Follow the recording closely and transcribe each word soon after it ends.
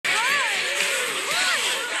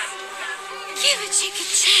take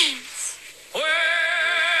a chance.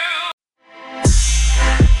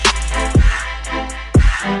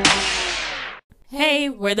 Hey,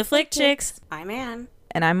 we're the Flick Chicks. I'm Anne.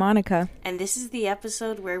 And I'm Monica. And this is the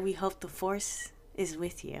episode where we hope the Force is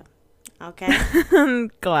with you. Okay?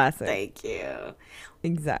 Classic. Thank you.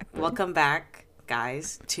 Exactly. Welcome back,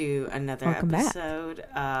 guys, to another Welcome episode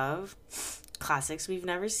of Classics We've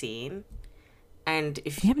Never Seen. And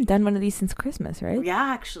if We haven't done one of these since Christmas, right? Yeah,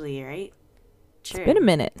 actually, right? True. It's been a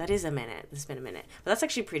minute. That is a minute. It's been a minute. But that's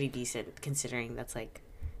actually pretty decent considering that's like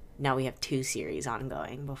now we have 2 series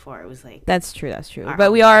ongoing. Before it was like That's true.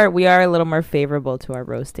 But we are a little more favorable to our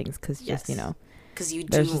roastings because Yes. just, because you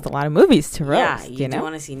there's do, just a lot of movies to roast. yeah, you do know?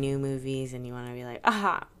 want to see new movies and you want to be like,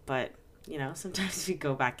 aha. But sometimes we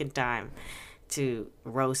go back in time to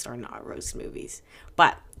roast or not roast movies.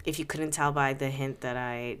 But if you couldn't tell by the hint that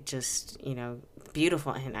I just,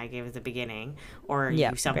 beautiful hint I gave at the beginning, or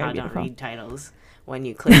Yeah, you somehow very don't beautiful. read titles when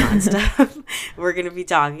you click on stuff, we're going to be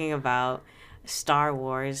talking about Star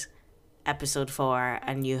Wars Episode 4,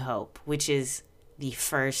 A New Hope, which is the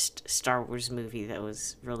first Star Wars movie that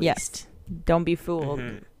was released. Yes. Don't be fooled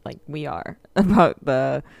Mhm. like we are about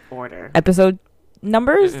the Order. episode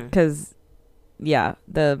numbers Mm-mm. because,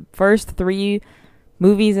 the first 3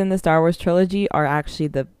 movies in the Star Wars trilogy are actually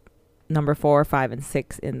the number 4, 5, and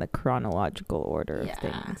 6 in the chronological order Yeah. of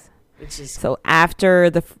things. Which is So after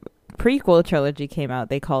the prequel trilogy came out,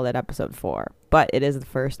 they called it episode 4, but it is the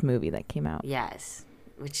first movie that came out. yes.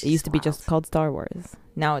 Which It used to be just wild. called Star Wars.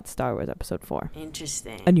 Now it's Star Wars episode 4.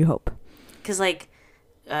 Interesting. A New Hope. Because,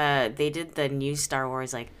 they did the new Star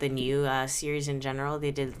Wars, the new series in general.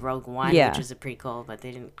 They did Rogue One, Yeah. which was a prequel, but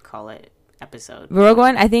they didn't call it episode. Rogue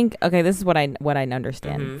One, I think, okay, this is what I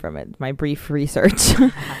understand Mhm. from it, my brief research.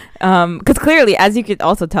 Because clearly, as you could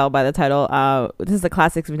also tell by the title, this is the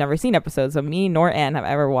Classics We've Never Seen episode, so me nor Anne have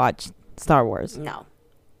ever watched Star Wars No.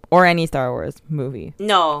 or any Star Wars movie,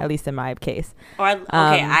 No. at least in my case. Or, okay,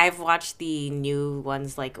 Um, I've watched the new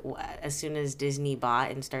ones, as soon as Disney bought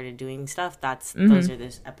and started doing stuff, those Mhm. are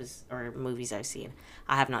the episodes or movies I've seen.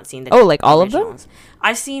 I have not seen the Oh, like all of them? originals.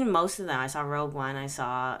 I've seen most of them. I saw Rogue One. I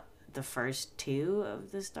saw the first 2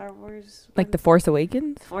 of the Star Wars. Like The ones. Force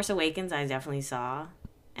Awakens? Force Awakens, I definitely saw.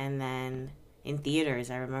 And then in theaters,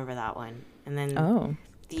 I remember that one. And then Oh.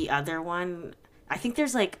 the other one, I think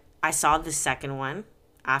there's I saw the second one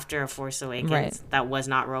after A Force Awakens. Right. That was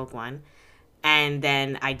not Rogue One. And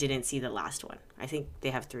then I didn't see the last one. I think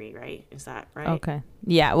they have 3, right? Is that right? Okay.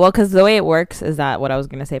 Yeah, well, because the way it works is that what I was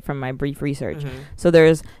going to say from my brief research. Mhm. So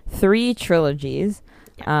there's 3 trilogies.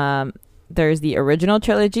 There's the original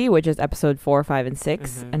trilogy, which is episode 4, 5, and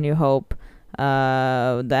 6, Mhm. A New Hope,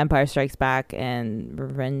 The Empire Strikes Back, and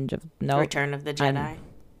Revenge of... No. Return of the Jedi.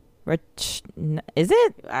 Is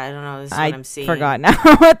it? I don't know. This is I what I'm seeing. forgot now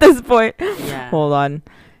at this point. Yeah. Hold on.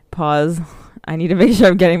 Pause. I need to make sure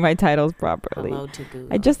I'm getting my titles properly. Hello to Google.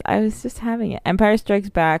 I was just having it. Empire Strikes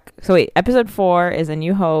Back. So wait, episode 4 is A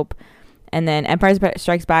New Hope, and then Empire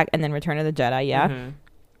Strikes Back, and then Return of the Jedi. Yeah, Mhm.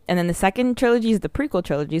 and then the second trilogy is the prequel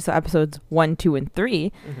trilogy. So episodes 1, 2, and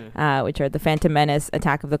 3, Mhm. which are the Phantom Menace,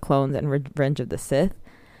 Attack of the Clones, and Revenge of the Sith.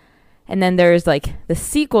 And then there's the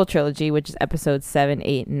sequel trilogy, which is episodes 7,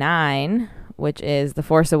 8, 9, which is The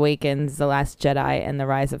Force Awakens, The Last Jedi, and The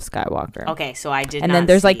Rise of Skywalker. Okay, so I did And not then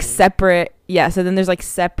there's see. separate, so then there's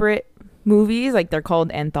separate movies, they're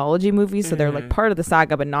called anthology movies, so they're Mhm. part of the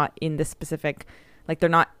saga but not in the specific, they're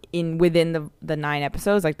not within the 9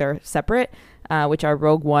 episodes, they're separate, which are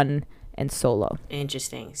Rogue One and Solo.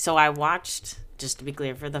 Interesting. So I watched, just to be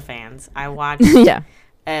clear for the fans, I watched Yeah.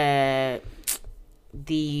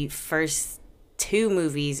 the first 2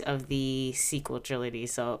 movies of the sequel trilogy.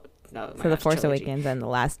 So The Force trilogy. Awakens and The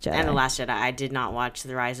Last Jedi. And The Last Jedi. I did not watch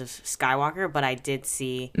The Rise of Skywalker, but I did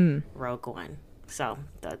see Mm. Rogue One. So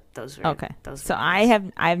those were Okay. Those So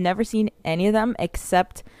were I've never seen any of them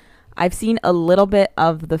except I've seen a little bit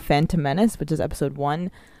of The Phantom Menace, which is episode 1,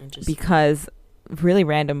 interesting. because really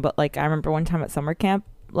random, but I remember one time at summer camp,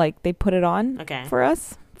 they put it on Okay. for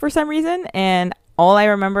us for some reason, and all I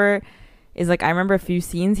remember is I remember a few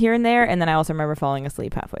scenes here and there, and then I also remember falling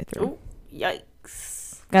asleep halfway through Ooh,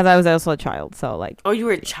 yikes. because I was also a child, so Oh, you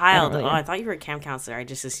were a child. really- Oh, I thought you were a camp counselor. I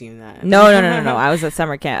just assumed that. no, I was at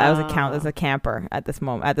summer camp. I was as a camper at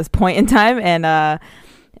this point in time, and I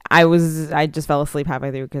just fell asleep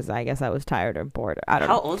halfway through because I guess I was tired or bored. I don't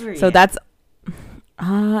know. How old were you? So that's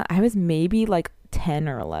I was maybe like 10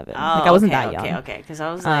 or 11. Oh, like I wasn't okay, that young. Okay. Because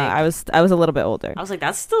I was like, I was a little bit older. I was like,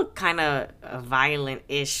 that's still kind of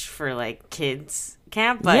violent-ish for like kids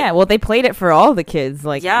camp. But yeah, well, they played it for all the kids,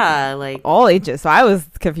 like yeah, like all ages. So I was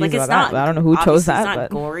confused like about that. But I don't know who chose that. It's not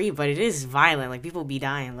but gory, but it is violent. Like people be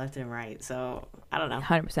dying left and right. So I don't know.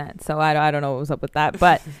 100%. So I don't know what was up with that.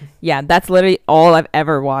 But yeah, that's literally all I've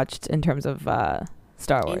ever watched in terms of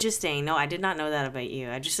Star Wars. Interesting. No, I did not know that about you.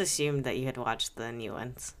 I just assumed that you had watched the new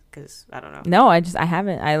ones because I don't know. No, I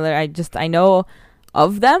haven't. I know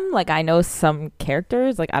of them. Like I know some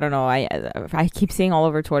characters. Like I don't know. I keep seeing all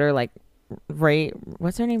over Twitter like Ray.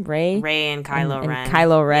 What's her name? Ray and Kylo Ren. And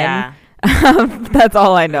Kylo Ren. Yeah. That's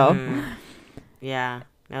all I know. Yeah.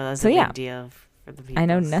 No, that's a big deal for the people. I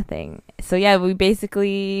know nothing. So yeah, we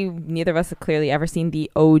basically neither of us have clearly ever seen the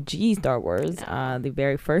OG Star Wars, the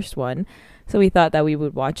very first one. So we thought that we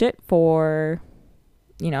would watch it for,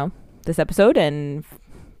 this episode and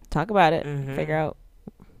talk about it, figure out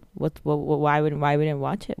why we didn't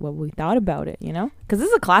watch it, what we thought about it, because this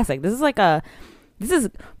is a classic. This is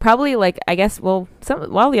probably like, I guess, well,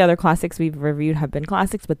 while the other classics we've reviewed have been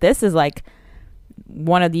classics, but this is like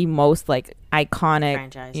one of the most like iconic,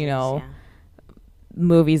 franchises,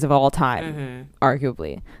 movies of all time,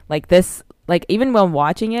 arguably. Like this, like even when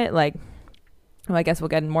watching it, like, well, I guess we'll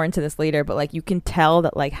get more into this later, but like you can tell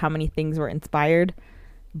that like how many things were inspired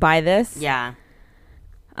by this. Yeah.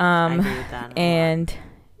 I agree with that. And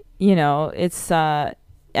it's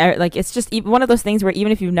like it's just one of those things where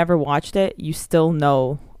even if you've never watched it, you still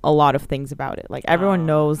know a lot of things about it. Like everyone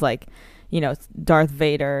knows like Darth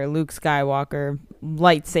Vader, Luke Skywalker,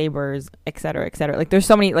 lightsabers, etc., etc. Like there's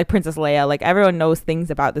so many, like Princess Leia, like everyone knows things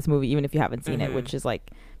about this movie even if you haven't seen it, which is like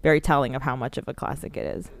very telling of how much of a classic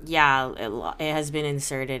it is. Yeah, it has been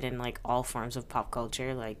inserted in like all forms of pop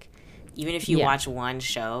culture. Like even if you watch one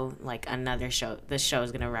show, like another show, this show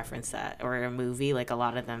is gonna reference that, or a movie. Like a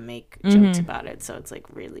lot of them make jokes about it, so it's like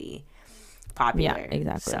really popular. Yeah,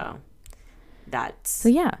 exactly. So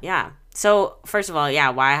yeah. So first of all,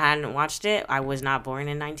 why I hadn't watched it? I was not born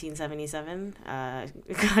in 1977.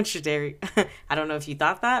 Contradictory. I don't know if you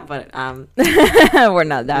thought that, but we're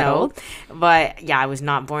not that old. But yeah, I was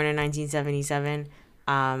not born in 1977.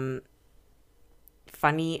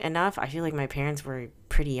 Funny enough, I feel like my parents were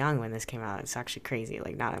pretty young when this came out. It's actually crazy.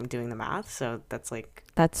 Like now I'm doing the math, so that's like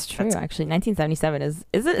actually 1977 is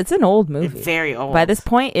it? It's an old movie. It's very old. By this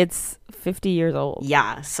point, it's 50 years old.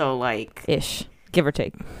 Yeah, so like ish. Give or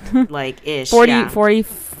take. Like ish.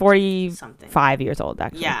 40 something. 5 years old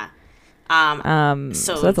actually. Yeah.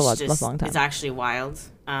 So that's a long time. It's actually wild.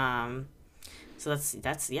 So that's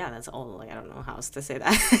old. Like I don't know how else to say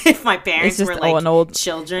that. If my parents were like an old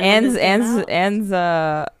children. And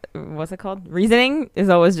what's it called? Reasoning is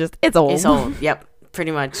always just it's old. It's old. Yep,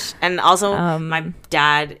 pretty much. And also my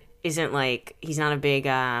dad isn't like, he's not a big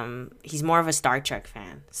he's more of a Star Trek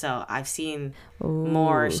fan, so I've seen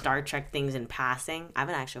more Star Trek things in passing. I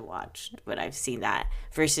haven't actually watched, but I've seen that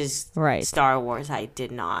versus Star Wars. I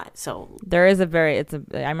did not. So there is I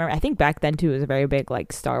remember, I think back then too, it was a very big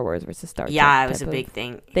like Star Wars versus Star Trek. Yeah, it was a big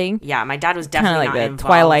thing. Yeah, my dad was definitely like not the involved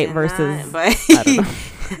Twilight in versus that, I don't know.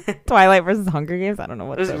 Twilight versus Hunger Games. I don't know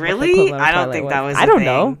what it was. Really? I don't think that was. I don't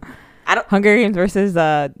know. Hunger Games versus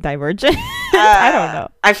Divergent. I don't know.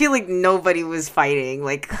 I feel like nobody was fighting.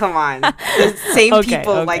 Like, come on, the same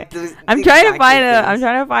people. Like, I'm trying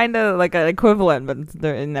to find a like an equivalent, but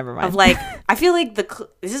never mind. Of like, I feel like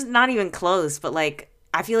this is not even close, but like,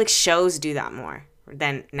 I feel like shows do that more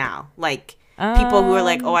than now. Like, people who are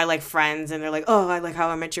like, oh, I like Friends, and they're like, oh, I like How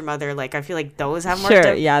I Met Your Mother. Like, I feel like those have more.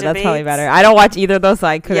 Sure, yeah, that's probably better. I don't watch either of those, so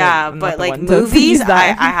I couldn't. Yeah, but like movies,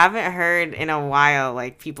 I haven't heard in a while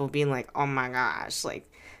like people being like, oh my gosh, like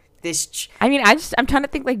this. I mean, I'm trying to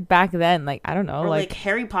think like back then, like I don't know, or like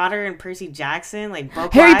Harry Potter and Percy Jackson, like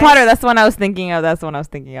book Harry Potter. That's the one I was thinking of. I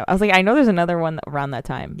was like, I know there's another one around that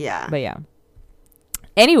time. Yeah, but yeah.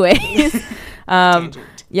 Anyways,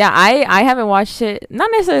 yeah, I haven't watched it,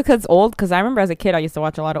 not necessarily because it's old, because I remember as a kid I used to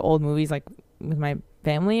watch a lot of old movies like with my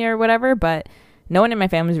family or whatever, but no one in my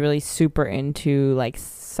family is really super into like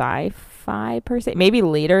sci-fi per se. Maybe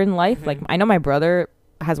later in life, like I know my brother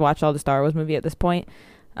has watched all the Star Wars movie at this point,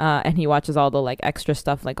 and he watches all the like extra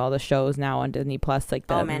stuff, like all the shows now on Disney Plus, like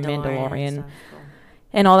the Mandalorian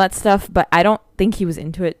and all that stuff, but I don't think he was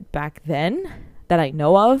into it back then that I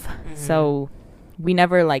know of. So we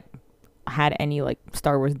never like had any like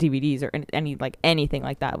Star Wars DVDs or any like anything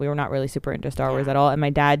like that. We were not really super into Star Wars at all. And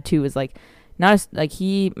my dad too was like my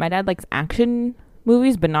dad likes action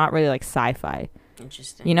movies, but not really like sci-fi.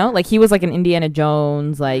 Interesting. Like he was like an Indiana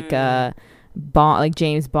Jones, like Bond, like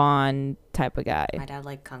James Bond type of guy. My dad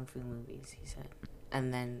liked kung fu movies, he said.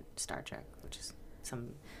 and then Star Trek, which is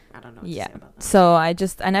I don't know what Yeah. to say about that. So I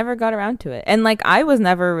never got around to it. And like I was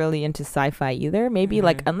never really into sci-fi either. Maybe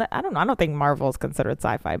like I don't know. I don't think Marvel is considered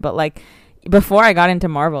sci-fi, but like before I got into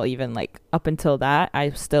Marvel, even like up until that, I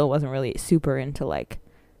still wasn't really super into like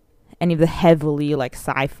any of the heavily like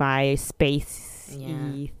sci-fi space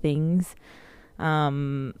things. I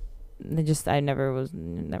never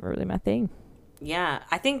really my thing. Yeah,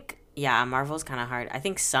 I think Marvel's kind of hard. I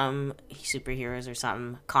think some superheroes or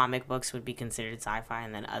some comic books would be considered sci-fi,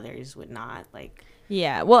 and then others would not. Like,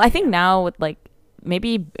 yeah, well, I think now with like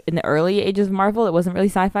maybe in the early ages of Marvel, it wasn't really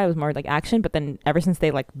sci-fi; it was more like action. But then ever since they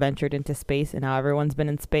like ventured into space, and now everyone's been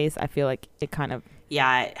in space, I feel like it kind of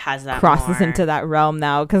it has that crosses more into that realm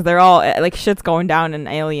now because they're all like shit's going down, and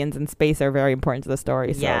aliens and space are very important to the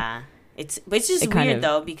story. So. Yeah, it's just weird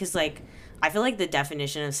though because like I feel like the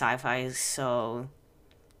definition of sci-fi is so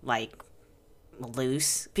like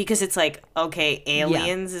loose because it's like okay,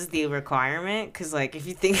 aliens is the requirement because like if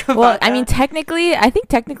you think about I mean I think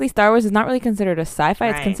technically Star Wars is not really considered a sci-fi.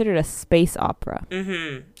 It's considered a space opera.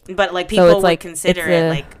 But like people would consider it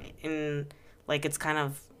like in like it's kind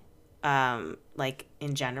of like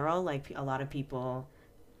in general like a lot of people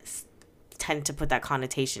tend to put that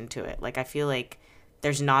connotation to it. Like I feel like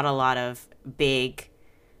there's not a lot of big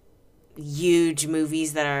huge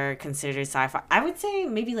movies that are considered sci-fi. I would say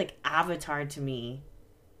maybe like Avatar to me.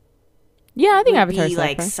 Yeah, I think Avatar is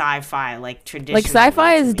like sci-fi, like traditional. Like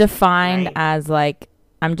sci-fi is defined as like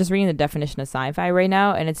I'm just reading the definition of sci-fi right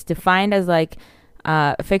now, and it's defined as like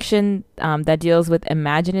fiction that deals with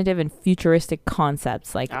imaginative and futuristic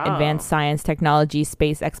concepts like advanced science, technology,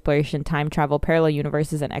 space exploration, time travel, parallel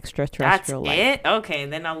universes, and extraterrestrial life. That's it? Okay,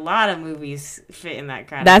 then a lot of movies fit in that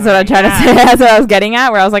category. That's what I'm trying to say. That's what I was getting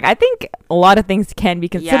at, where I was like, I think a lot of things can be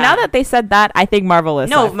considered. So now that they said that, I think Marvel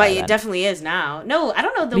is it definitely is now. No, I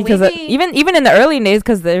don't know. Even in the early days,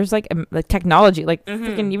 because there's like technology, like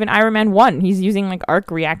freaking even Iron Man 1, he's using like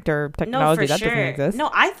arc reactor technology. That doesn't exist.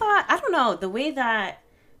 No, I don't know, the way that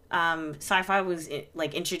sci-fi was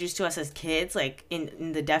like introduced to us as kids, like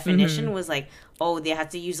in the definition was like, they have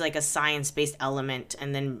to use like a science-based element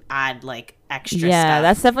and then add like extra stuff. Yeah,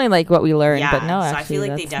 that's definitely like what we learned. But no, so actually, I feel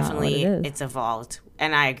like they definitely it's evolved,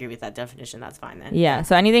 and I agree with that definition. That's fine then. Yeah.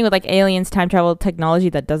 So anything with like aliens, time travel, technology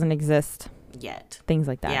that doesn't exist yet, things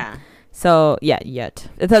like that. Yeah. So yet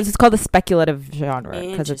it's called the speculative genre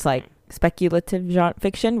because it's like speculative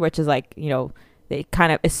fiction, which is like it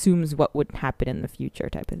kind of assumes what would happen in the future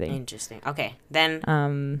type of thing. Interesting. Okay,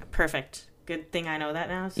 then perfect. Good thing I know that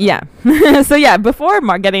now. So. Yeah. So yeah, before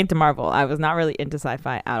getting into Marvel, I was not really into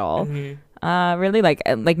sci-fi at all. Really like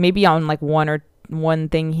maybe on like one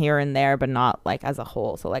thing here and there, but not like as a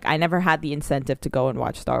whole. So like I never had the incentive to go and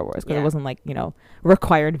watch Star Wars because it wasn't like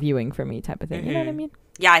required viewing for me type of thing. You know what I mean?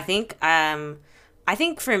 Yeah, I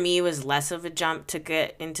think for me it was less of a jump to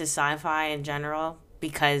get into sci-fi in general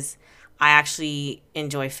because I actually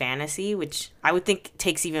enjoy fantasy, which I would think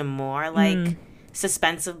takes even more like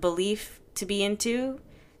suspense of belief to be into.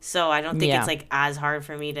 So I don't think it's like as hard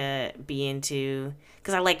for me to be into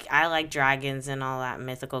because I like dragons and all that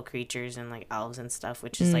mythical creatures and like elves and stuff,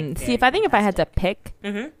 which is like if I had to pick,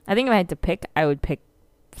 I would pick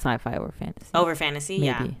sci-fi over fantasy. Over fantasy, maybe.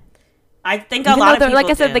 Yeah. I think Even a lot of people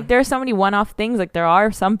like I said, like there are so many one-off things. Like there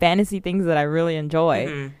are some fantasy things that I really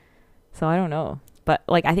enjoy. So I don't know. But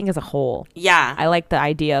like I think as a whole, I like the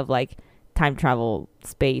idea of like time travel,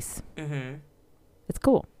 space. It's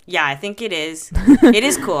cool. Yeah, I think it is. It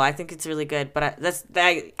is cool. I think it's really good. But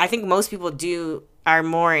I think most people are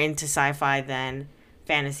more into sci-fi than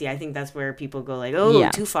fantasy. I think that's where people go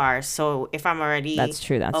like, too far. So if I'm already that's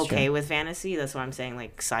true. with fantasy, that's what I'm saying.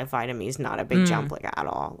 Like sci-fi to me is not a big jump like at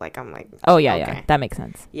all. Like I'm like, yeah, that makes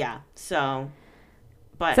sense. Yeah. So,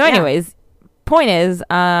 but anyways, point is,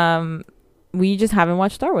 we just haven't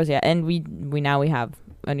watched Star Wars yet, and we have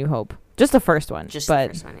A New Hope, just the first one. The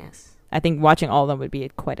first one, yes. I think watching all of them would be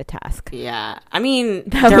quite a task. Yeah, I mean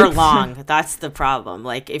they're long. That's the problem.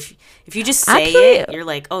 Like if you just say it, you're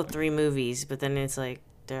like 3 movies, but then it's like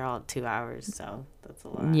they're all 2 hours, so that's a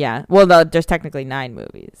lot. Yeah, well, there's technically 9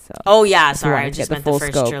 movies. So. Oh yeah, sorry, I just meant the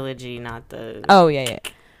first trilogy, not the. Oh yeah.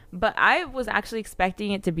 But I was actually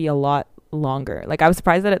expecting it to be a lot longer. Like I was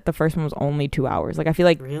surprised that the first one was only 2 hours. Like I feel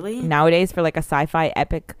like really nowadays for like a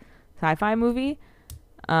epic sci-fi movie,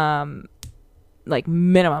 like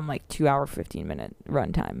minimum like 2 hour 15-minute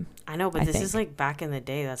runtime. I know, but this is like back in the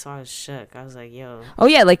day. That's why I was shook. I was like, yo. Oh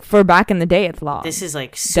yeah, like for back in the day, it's long. This is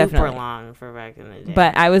like super long for back in the day.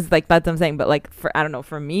 But I was like, that's what I'm saying. But like I don't know,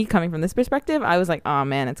 for me coming from this perspective, I was like, oh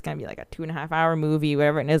man, it's gonna be like a 2.5 hour movie,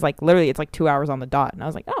 whatever. And it's like literally, it's like 2 hours on the dot. And I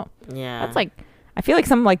was like, oh yeah, that's like. I feel like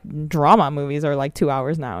some like drama movies are like 2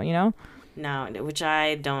 hours now, you know? No, which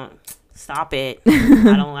I don't. Stop it.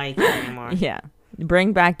 I don't like it anymore. Yeah.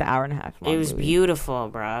 Bring back the hour and a half long It was movie.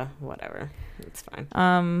 beautiful, bruh. Whatever. It's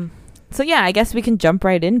fine. So yeah, I guess we can jump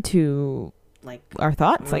right into Like our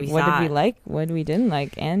thoughts. Like, what did we thought. like? What we didn't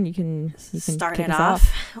like? And you can Start kick it us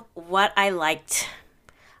off. What I liked.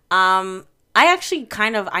 I actually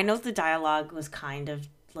I know the dialogue was kind of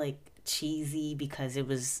like cheesy because it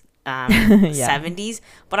was 70s,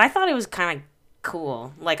 but I thought it was kind of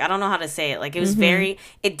cool. Like, I don't know how to say it. Like, it was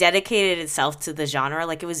it dedicated itself to the genre.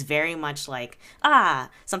 Like, it was very much like,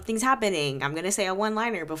 something's happening, I'm gonna say a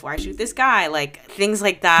one-liner before I shoot this guy, like things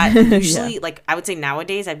like that. Usually like I would say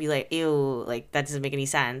nowadays I'd be like, ew, like that doesn't make any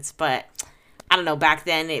sense, but I don't know, back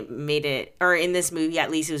then it made it, or in this movie at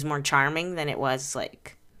least, it was more charming than it was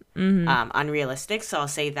like unrealistic. So I'll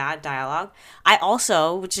say that dialogue. I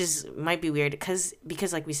also, which is might be weird because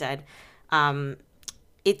like we said,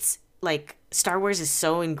 it's like Star Wars is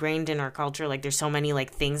so ingrained in our culture. Like, there's so many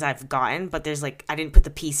like things I've gotten, but there's like I didn't put the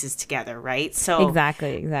pieces together, right? So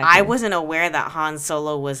exactly. I wasn't aware that Han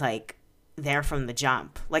Solo was like there from the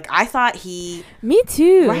jump. Like, I thought he. Me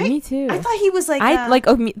too. Right? Me too. I thought he was like.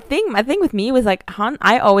 My thing with me was like Han.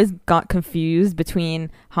 I always got confused between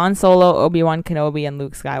Han Solo, Obi-Wan Kenobi, and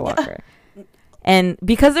Luke Skywalker. And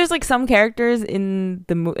because there's like some characters in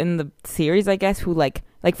the series, I guess, who like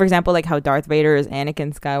for example, like how Darth Vader is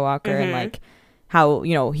Anakin Skywalker, and like how,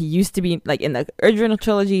 you know, he used to be like in the original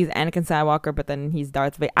trilogy he's Anakin Skywalker, but then he's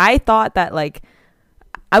Darth Vader. I thought that like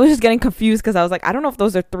I was just getting confused because I was like, I don't know if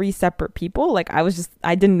those are three separate people. Like,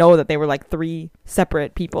 I didn't know that they were like three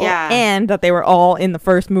separate people, and that they were all in the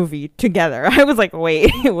first movie together. I was like, wait,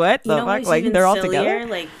 what the fuck? Like, they're all together,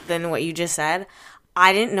 like, than what you just said.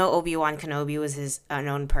 I didn't know Obi-Wan Kenobi was his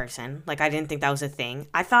known person. Like, I didn't think that was a thing.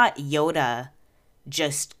 I thought Yoda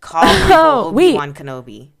just called people Obi-Wan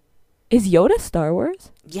Kenobi. Is Yoda Star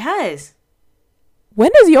Wars? Yes. When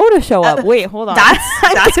does Yoda show up? Wait, hold on.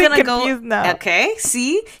 That's gonna go. Now. Okay,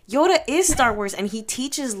 see, Yoda is Star Wars, and he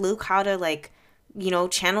teaches Luke how to, like, you know,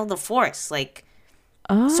 channel the Force. Like,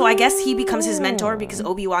 so I guess he becomes his mentor because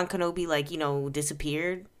Obi-Wan Kenobi, like, you know,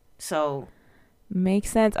 disappeared. So makes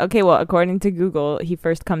sense. Okay, well, according to Google, he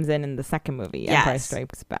first comes in the second movie, Empire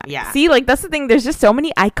Strikes Back. Yeah. See, like, that's the thing. There's just so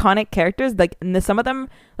many iconic characters. Like, some of them,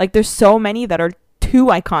 like, there's so many that are too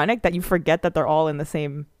iconic that you forget that they're all in the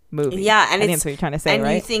same movie. Yeah, and that's what you're trying to say, and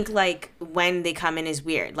right? You think like when they come in is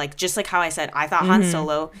weird. Like, just like how I said, I thought Han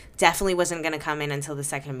Solo definitely wasn't gonna come in until the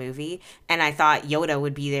second movie, and I thought Yoda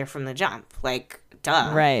would be there from the jump. Like,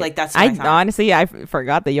 duh. Right. Like, that's what I thought. Honestly, I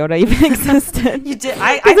forgot that Yoda even existed. You did.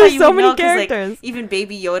 I thought you so would many know, characters. Like, even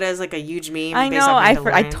Baby Yoda is like a huge meme. I know.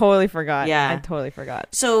 I totally forgot. Yeah. I totally forgot.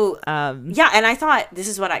 So yeah, and I thought this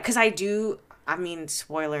is what because I do. I mean,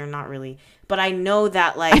 spoiler, not really, but I know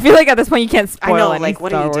that, like, I feel like at this point you can't spoil I know, any like,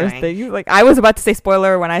 what Star are you Wars doing? thing. Like, I was about to say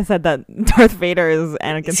spoiler when I said that Darth Vader is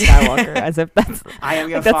Anakin Skywalker, as if that's I am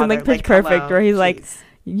your like, that's father. in like Pitch Like, Perfect, hello, where he's please. like,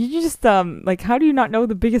 you just like, how do you not know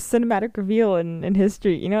the biggest cinematic reveal in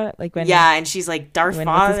history? You know, like when and she's like, Darth Vader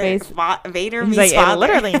he's means like, father. it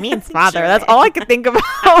literally means father. Sure. That's all I could think about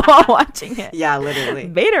while watching it. Yeah, literally.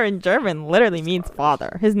 Vader in German literally means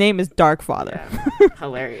father. His name is Dark Father. Yeah.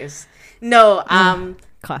 Hilarious. No,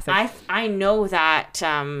 classic. I know that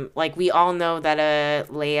like, we all know that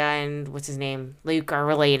Leia and what's his name, Luke, are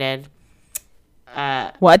related.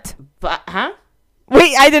 What? But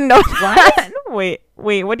Wait, I didn't know that. Wait,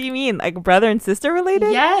 what do you mean? Like, brother and sister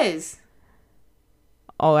related? Yes.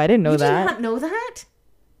 Oh, I didn't know You that. did not know that?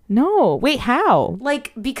 No. Wait, how?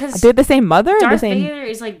 Like, because They're the same mother? Darth the same... Vader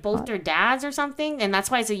is like both their dads or something, and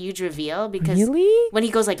that's why it's a huge reveal. Because really? when he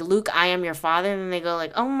goes like, Luke, I am your father, and then they go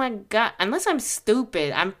like, oh my god, unless I'm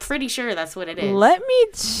stupid, I'm pretty sure that's what it is. Let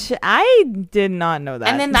me I did not know that.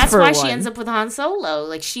 And then that's why she ends up with Han Solo.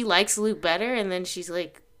 Like, she likes Luke better, and then she's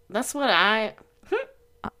like, that's what I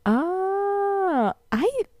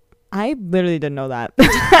literally didn't know that.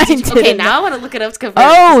 Okay, now I want to look it up to confirm.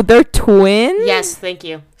 Oh, they're twins? Yes, thank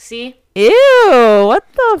you. See? Ew, what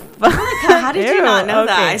the fuck? How did you not know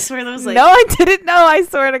that? I swear that was like... No, I didn't know. I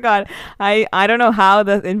swear to God. I don't know how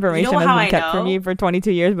the information has been kept from me for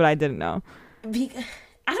 22 years, but I didn't know.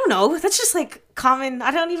 I don't know. That's just like common.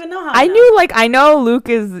 I don't even know how. I know Luke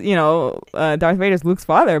is, Darth Vader's Luke's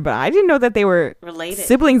father, but I didn't know that they were related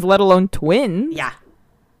siblings, let alone twins. Yeah.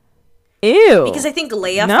 Ew. Because I think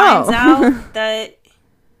Leia finds out that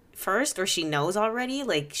first, or she knows already.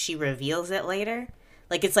 Like, she reveals it later.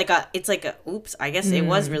 Like, it's like a oops, I guess it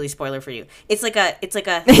was really spoiler for you. It's like a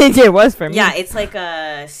it was for me. Yeah, it's like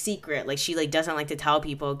a secret. Like, she like doesn't like to tell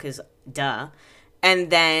people because duh.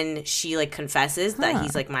 And then she like confesses that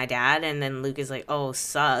he's like my dad, and then Luke is like, "Oh,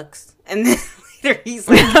 sucks." And then later he's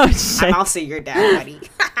like, "I'm also your dad, buddy."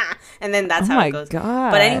 And then that's how it goes.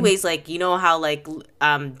 God. But anyways, like, you know how like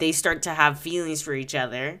they start to have feelings for each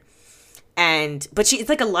other, but it's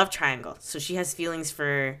like a love triangle. So she has feelings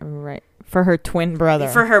for her twin brother,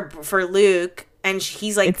 for Luke. And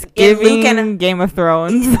he's like, it's giving Luke and Game of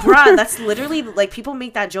Thrones. Bruh, that's literally, like, people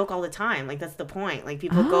make that joke all the time. Like, that's the point. Like,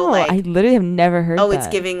 people go, like... I literally have never heard that. It's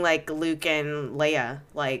giving, like, Luke and Leia,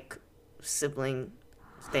 like, sibling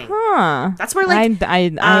thing. Huh. That's where, like...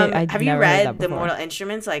 have you read The before. Mortal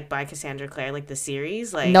Instruments, like, by Cassandra Clare, like, the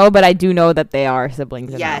series? Like, no, but I do know that they are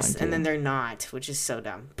siblings. Yes, and then they're not, which is so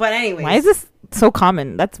dumb. But anyways... Why is this so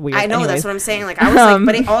common? That's weird. I know, anyways. that's what I'm saying. Like, I was like,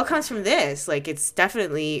 but it all comes from this. Like, it's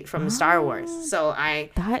definitely from Star Wars. So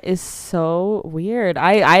that is so weird.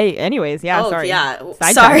 Anyways, yeah, sorry. Yeah.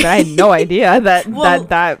 Sorry. I had no idea that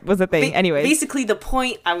that was a thing. Anyways. Basically, the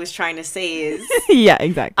point I was trying to say is... yeah,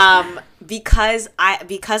 exactly. Because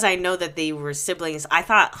I know that they were siblings, I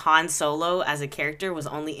thought Han Solo as a character was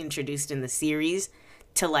only introduced in the series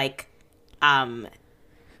to, like,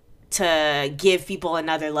 to give people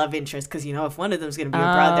another love interest, because, you know, if one of them's gonna be a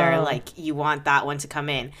brother, like, you want that one to come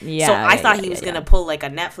in. So I thought he was gonna pull like a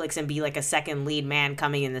Netflix and be like a second lead man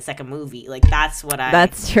coming in the second movie. Like, that's what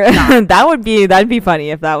that's true. that'd be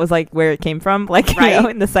funny if that was like where it came from, like, right? You know,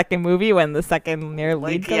 in the second movie when the second near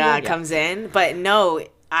lead comes in. But no,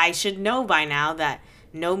 I should know by now that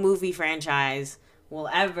no movie franchise will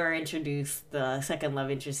ever introduce the second love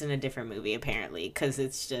interest in a different movie, apparently, because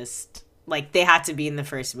it's just... Like, they had to be in the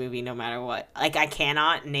first movie no matter what. Like, I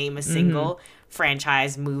cannot name a single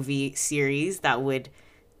franchise movie series that would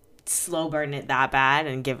slow burn it that bad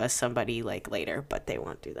and give us somebody, like, later. But they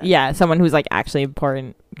won't do that. Yeah, someone who's, like, actually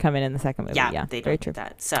important coming in the second movie. Yeah, they don't do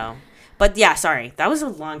that. So, but yeah, sorry. That was a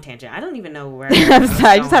long tangent. I don't even know where I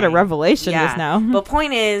just had a revelation just now. But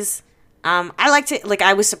point is... I liked it. Like,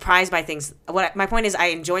 I was surprised by things. My point is, I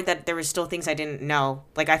enjoyed that there were still things I didn't know.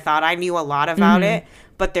 Like, I thought I knew a lot about it,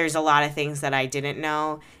 but there's a lot of things that I didn't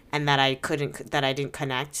know and that I didn't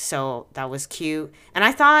connect. So that was cute. And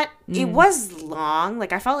I thought it was long.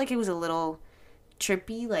 Like, I felt like it was a little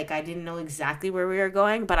trippy. Like, I didn't know exactly where we were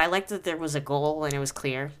going, but I liked that there was a goal and it was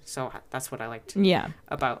clear. So that's what I liked. Yeah.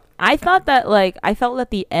 About. I thought that, like, I felt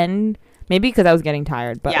at the end, maybe because I was getting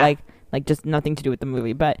tired, but like just nothing to do with the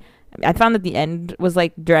movie, but I found that the end was,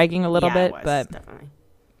 like, dragging a little bit, it was, but definitely.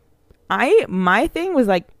 My thing was,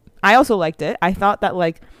 like, I also liked it. I thought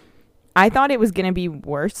it was gonna be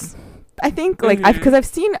worse. I think, like, because I've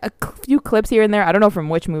seen a few clips here and there. I don't know from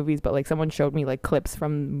which movies, but, like, someone showed me, like, clips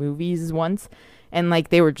from movies once, and, like,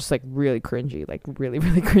 they were just, like, really cringy, like, really,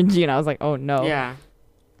 really cringy, and I was like, oh no. Yeah.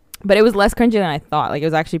 But it was less cringy than I thought. Like, it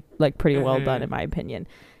was actually, like, pretty well done in my opinion.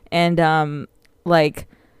 And like,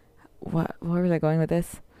 where was I going with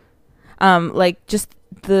this? Like, just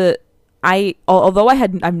although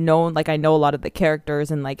I've known, like, I know a lot of the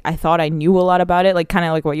characters, and, like, I thought I knew a lot about it, like, kind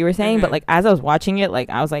of like what you were saying, but, like, as I was watching it,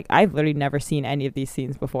 like, I was like, I've literally never seen any of these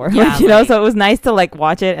scenes before. Yeah, like, you know, so it was nice to, like,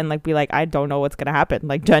 watch it and, like, be like, I don't know what's gonna happen.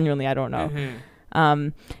 Like, genuinely, I don't know.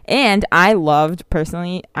 And I loved,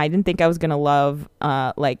 personally, I didn't think I was gonna love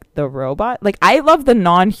like the robot. Like, I love the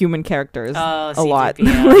non-human characters a lot.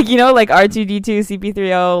 Like, you know, like R2D2,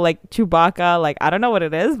 CP3O, like Chewbacca. Like, I don't know what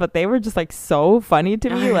it is, but they were just, like, so funny to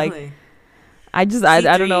me. Like, really? I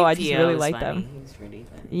don't know, I just really like them. He was really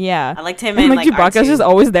funny. Yeah, I liked him. And, like, Chewbacca's R2. just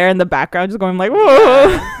always there in the background, just going like,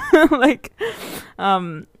 whoa. Like,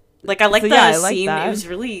 like, I like so, the yeah, I like scene. that. It was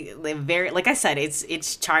really, like, very, like I said,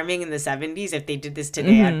 it's charming in the 70s. If they did this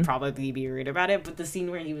today, I'd probably be rude about it. But the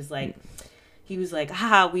scene where he was like,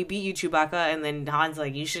 haha, we beat you, Chewbacca. And then Han's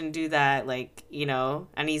like, you shouldn't do that. Like, you know,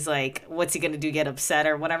 and he's like, what's he going to do? Get upset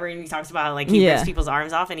or whatever. And he talks about, like, he rips people's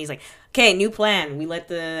arms off, and he's like, okay, new plan. We let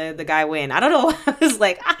the guy win. I don't know. I was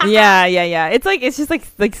like, yeah. It's like, it's just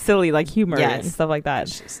like silly, like humor and stuff like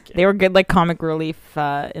that. They were good, like, comic relief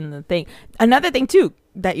in the thing. Another thing too,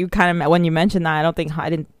 that you kind of, when you mentioned that, I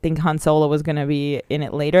didn't think Han Solo was going to be in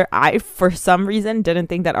it later. I, for some reason, didn't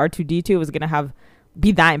think that R2D2 was going to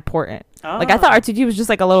be that important. Like, I thought R2D2 was just,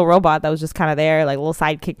 like, a little robot that was just kind of there, like, a little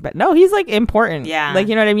sidekick, but no, he's, like, important. Yeah. Like,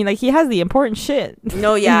 you know what I mean? Like, he has the important shit.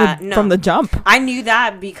 No, yeah. From the jump. I knew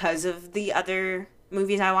that because of the other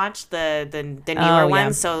movies I watched, the newer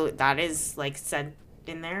ones, so that is, like, said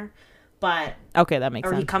in there. But okay, that makes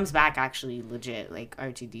sense. Or he comes back actually legit, like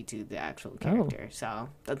R2D2, the actual character. So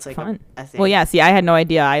that's like fun. A thing. Well, yeah. See, I had no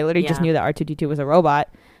idea. I literally just knew that R2D2 was a robot,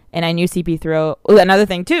 And I knew CP3O. Oh, another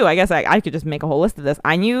thing too. I guess I could just make a whole list of this.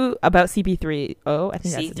 I knew about CP3O. I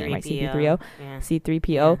think that's the name, right? CP3O,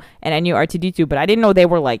 C3PO, and I knew R2D2, but I didn't know they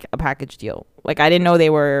were like a package deal. Like I didn't know they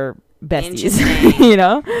were besties. You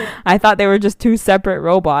know, I thought they were just two separate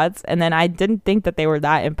robots, and then I didn't think that they were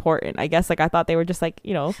that important. I guess like I thought they were just like,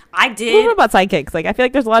 you know, little robot sidekicks. Like I feel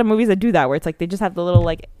like there's a lot of movies that do that where it's like they just have the little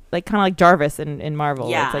like kind of like Jarvis in Marvel.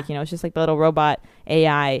 Yeah, it's like, you know, it's just like the little robot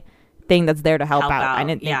AI thing that's there to help out. I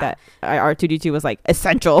didn't think that R2D2 was like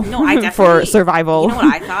essential for survival. You know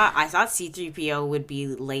what I thought? I thought C3PO would be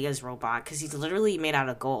Leia's robot because he's literally made out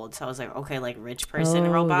of gold. So I was like, okay, like rich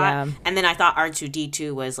person robot. Yeah. And then I thought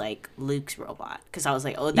R2D2 was like Luke's robot because I was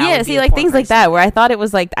like, oh, that would be like things like that where I thought it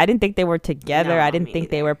was like I didn't think they were together. No, I didn't think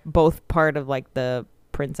they were both part of like the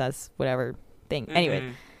princess whatever thing. Mm-hmm.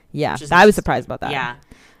 Anyway, I was surprised about that. Yeah.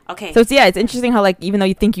 Okay. So it's interesting how like even though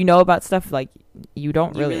you think you know about stuff, like you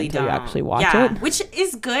don't really until you actually watch it. Which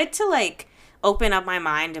is good to like open up my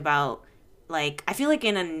mind about like I feel like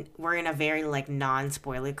we're in a very like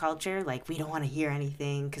non-spoiler culture. Like we don't want to hear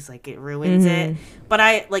anything because like it ruins it. But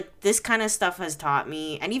I like this kind of stuff has taught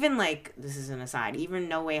me, and even like this is an aside, even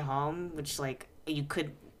No Way Home, which like you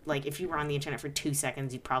could. Like, if you were on the internet for 2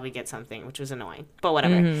 seconds, you'd probably get something, which was annoying. But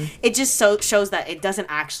whatever. Mm-hmm. It just shows that it doesn't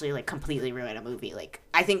actually, like, completely ruin a movie. Like,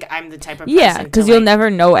 I think I'm the type of person yeah, because you'll never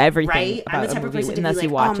know everything right? about I'm the type of person to be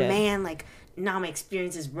like, oh, man, like, now my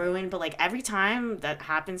experience is ruined. But, like, every time that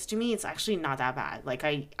happens to me, it's actually not that bad. Like,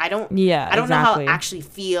 I don't know how to actually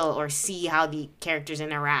feel or see how the characters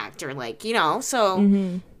interact or, like, you know.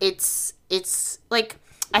 So, it's like,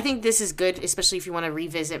 I think this is good, especially if you want to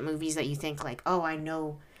revisit movies that you think, like, oh, I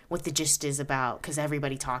know what the gist is about because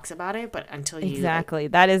everybody talks about it, but until you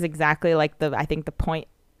like, that is exactly like I think the point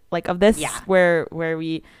like of this where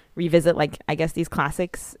we revisit like I guess these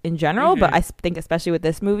classics in general, but I think especially with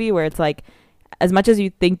this movie where it's like as much as you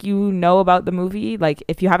think you know about the movie, like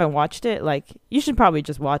if you haven't watched it, like you should probably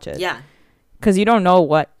just watch it. Yeah, because you don't know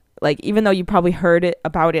what like even though you probably heard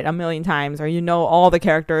about it a million times or you know all the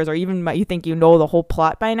characters or even you think you know the whole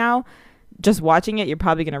plot by now. Just watching it, you're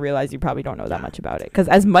probably going to realize you probably don't know that much about it. Because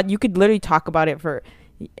as much, you could literally talk about it for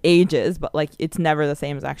ages, but like it's never the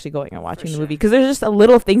same as actually going and watching the movie. Because there's just a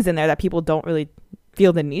little things in there that people don't really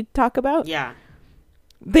feel the need to talk about. Yeah.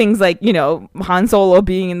 Things like, you know, Han Solo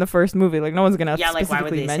being in the first movie. Like no one's going to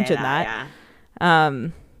specifically mention that. Yeah.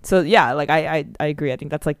 So yeah, like I agree. I think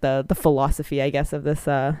that's like the philosophy, I guess, of this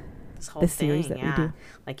whole series that we do.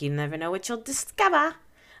 Like you never know what you'll discover.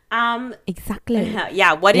 Exactly.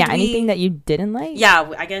 Yeah. What did anything that you didn't like?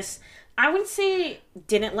 Yeah, I guess I wouldn't say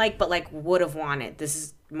didn't like, but like would have wanted. This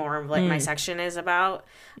is more of like my section is about.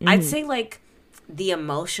 I'd say like the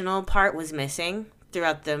emotional part was missing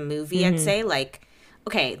throughout the movie. I'd say like,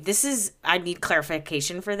 okay, I need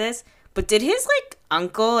clarification for this, but did his like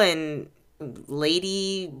uncle and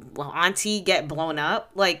auntie get blown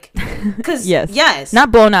up? Like, because yes,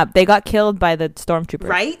 not blown up. They got killed by the stormtroopers,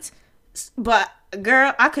 right? But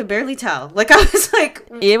girl, I could barely tell. Like I was like,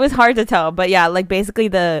 it was hard to tell, but yeah, like basically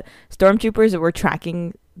the stormtroopers were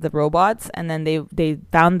tracking the robots, and then they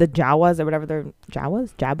found the Jawas or whatever they're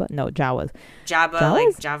Jawas. Jabba, like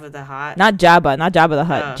Jabba the Hutt. Not Jabba the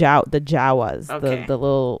Hutt. The Jawas, okay. the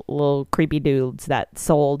little creepy dudes that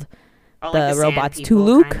sold the robots to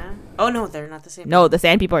Luke. Kinda? Oh no, they're not the same. No, the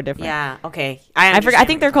sand people are different. Yeah, okay. I forgot. I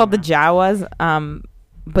think they're called the Jawas.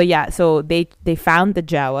 But yeah, so they found the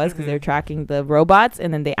Jawas because they're tracking the robots,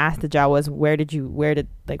 and then they asked the Jawas,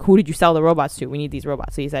 who did you sell the robots to? We need these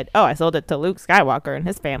robots. So he said, oh, I sold it to Luke Skywalker and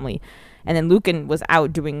his family. And then Luke was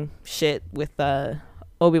out doing shit with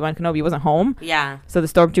Obi-Wan Kenobi. He wasn't home. Yeah. So the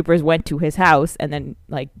stormtroopers went to his house and then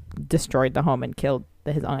like destroyed the home and killed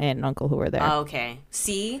his aunt and uncle who were there. Oh, okay.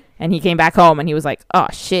 See? And he came back home and he was like, oh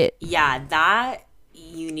shit. Yeah, that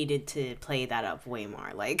you needed to play that up way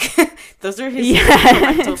more. Like those are his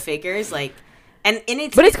parental figures. Like, and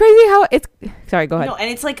it's crazy how it's. Sorry, go ahead. No, and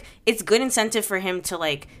it's like it's good incentive for him to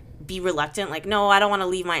like be reluctant. Like, no, I don't want to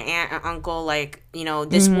leave my aunt and uncle. Like, you know,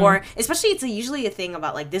 this war. Especially, it's usually a thing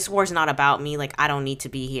about like this war's not about me. Like, I don't need to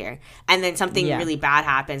be here. And then something really bad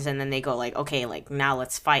happens, and then they go like, okay, like now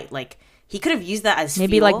let's fight. Like. He could have used that as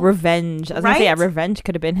maybe fuel. Like revenge. I was gonna say, revenge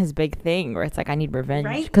could have been his big thing, where it's like I need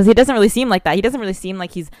revenge, because he doesn't really seem like that. He doesn't really seem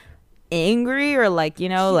like he's angry or like he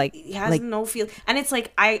has like, no feel. And it's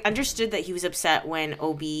like I understood that he was upset when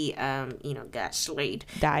Obi got slayed,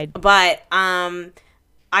 died, but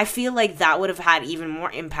I feel like that would have had even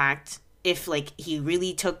more impact if like he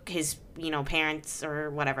really took his parents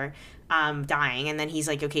or whatever dying, and then he's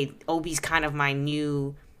like, okay, Obi's kind of my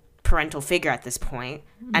new parental figure at this point,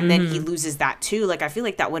 and then he loses that too. Like I feel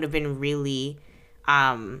like that would have been really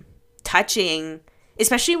touching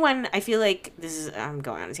especially when I feel like this is, I'm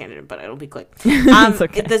going on a tangent, but it'll be quick. It's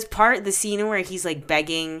okay. The scene where he's like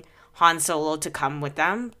begging Han Solo to come with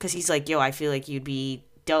them because he's like, yo, I feel like you'd be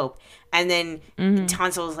dope. And then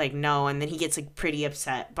Han Solo's like, no. And then he gets like pretty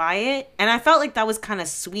upset by it. And I felt like that was kind of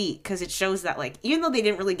sweet because it shows that like, even though they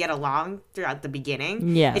didn't really get along throughout the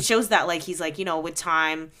beginning, it shows that like, he's like, you know, with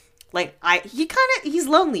time, like he's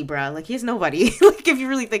lonely, bro. Like he has nobody. Like if you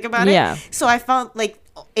really think about it. Yeah. So I felt like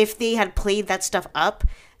if they had played that stuff up,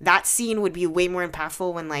 that scene would be way more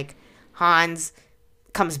impactful when like Hans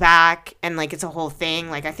comes back and like it's a whole thing.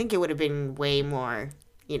 Like I think it would have been way more,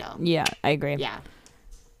 you know. Yeah, I agree. Yeah.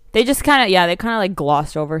 They just kind of like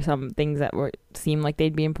glossed over some things that seemed like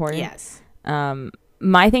they'd be important. Yes.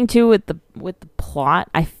 My thing too with the plot,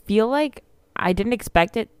 I feel like I didn't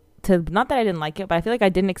expect it to, not that I didn't like it, but I feel like I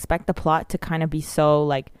didn't expect the plot to kind of be so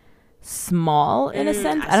like small in a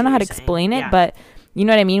sense. I don't know how to explain it, but you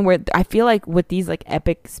know what I mean? Where I feel like with these like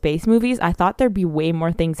epic space movies, I thought there'd be way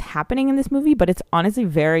more things happening in this movie, but it's honestly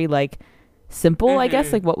very like simple, I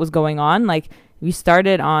guess, like what was going on. Like we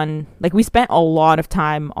started on, like we spent a lot of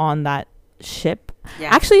time on that ship.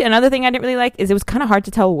 Yeah. Actually, another thing I didn't really like is it was kind of hard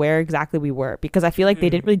to tell where exactly we were because I feel like they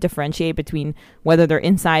didn't really differentiate between whether they're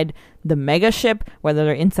inside the mega ship, whether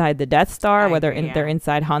they're inside the Death Star, they're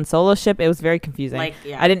inside Han Solo's ship. It was very confusing. Like,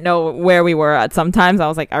 I didn't know where we were at. Sometimes I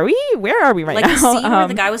was like, where are we right now? Like the scene where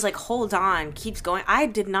the guy was like, hold on, keeps going. I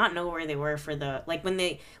did not know where they were for the, like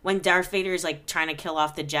when Darth Vader is like trying to kill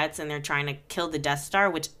off the jets and they're trying to kill the Death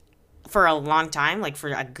Star, which for a long time, like for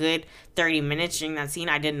a good 30 minutes during that scene,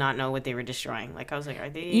 I did not know what they were destroying. Like I was like, are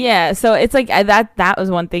they? Yeah, so it's like that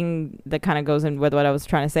was one thing that kind of goes in with what I was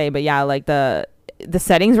trying to say. But yeah, like the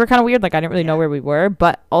settings were kind of weird. Like I didn't really know where we were.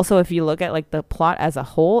 But also, if you look at like the plot as a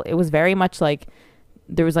whole, it was very much like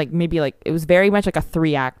there was like maybe like it was very much like a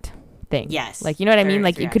 3-act thing. Yes. Like, you know what I mean?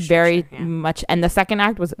 Like, it could very much, and the second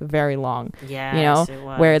act was very long. Yeah. You know,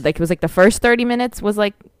 where like it was like the first 30 minutes was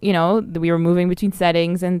like, you know, we were moving between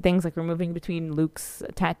settings and things, like we're moving between Luke's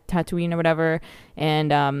Tatooine or whatever,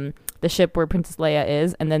 and the ship where Princess Leia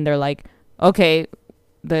is, and then they're like, okay,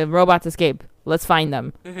 the robots escaped. Let's find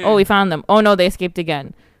them. Mm-hmm. Oh, we found them. Oh no, they escaped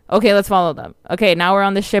again. Okay, let's follow them. Okay, now we're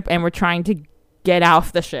on the ship and we're trying to get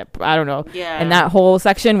off the ship. I don't know. Yeah. And that whole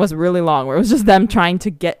section was really long, where it was just them trying to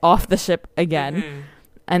get off the ship again. Mm-hmm.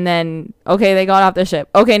 And then, okay, they got off the ship.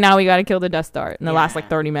 Okay, now we got to kill the Death Star in the last like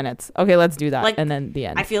 30 minutes. Okay, let's do that. Like, and then the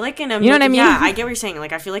end. I feel like in a movie, you know what I mean? Yeah, I get what you're saying.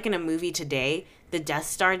 Like, I feel like in a movie today, the Death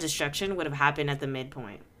Star destruction would have happened at the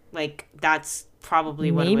midpoint. Like, that's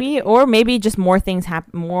probably what maybe, or maybe just more things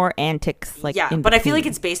happen, more antics. Like, yeah, but I feel like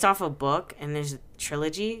it's based off a book and there's a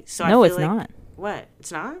trilogy. So no, I feel it's not. What?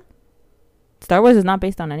 It's not? Star Wars is not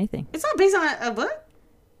based on anything. It's not based on a book?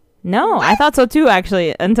 No, what? I thought so too,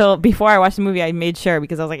 actually, until before I watched the movie. I made sure,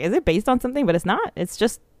 because I was like, is it based on something? But it's not. It's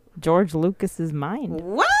just George Lucas's mind.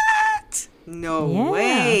 What? No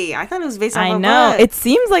way. I thought it was based on a book. I know. It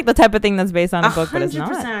seems like the type of thing that's based on a book, but it's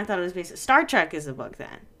not. 100% I thought it was based on... Star Trek is a book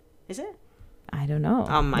then. Is it? I don't know.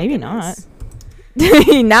 Oh my Maybe goodness.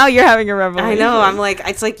 Not. Now you're having a revelation. I know. I'm like,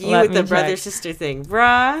 it's like you with the brother-sister thing.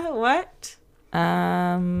 Bruh, what?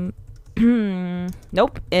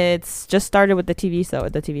 Nope. It's just started with the TV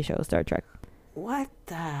show Star Trek. What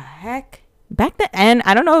the heck? Back then, and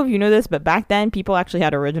I don't know if you know this, but back then people actually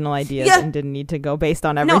had original ideas and didn't need to go based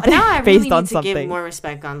on everything. No, now I really based on need to something. give more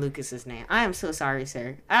respect on Lucas's name. I am so sorry,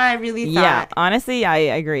 sir. I really thought. Yeah, honestly, I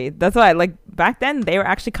agree. That's why, like, back then they were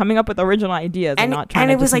actually coming up with original ideas and not trying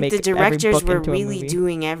to just make every book into a movie. And it was like the directors were really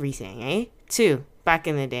doing everything, eh? Too back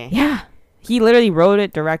in the day. Yeah. He literally wrote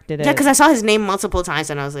it, directed it. Yeah, because I saw his name multiple times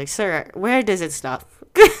and I was like, sir, where does it stop?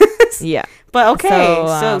 Yeah. But okay,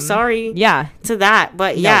 so sorry to that.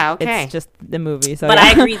 But no, yeah, okay. It's just the movie. So but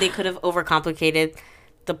I agree, they could have overcomplicated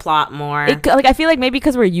the plot more. Like, I feel like maybe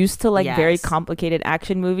because we're used to like very complicated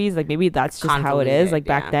action movies, like maybe that's just how it is. Like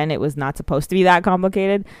back then it was not supposed to be that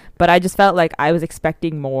complicated. But I just felt like I was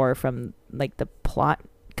expecting more from like the plot.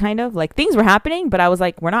 Kind of like things were happening, but I was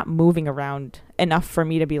like, we're not moving around enough for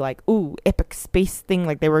me to be like, ooh, epic space thing.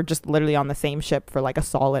 Like they were just literally on the same ship for like a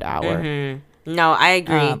solid hour. Mm-hmm. No, I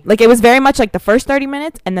agree. Like it was very much like the first 30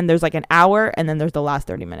 minutes, and then there's like an hour, and then there's the last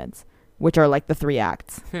 30 minutes, which are like the 3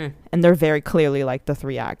 acts, and they're very clearly like the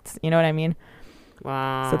 3 acts. You know what I mean?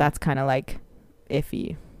 Wow. So that's kind of like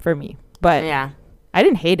iffy for me, but yeah, I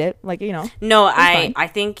didn't hate it. Like, you know, no, I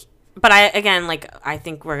think. But I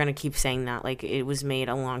think we're going to keep saying that. Like, it was made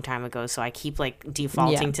a long time ago, so I keep, like,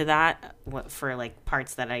 defaulting to that for, like,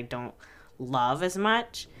 parts that I don't love as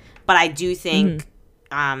much. But I do think,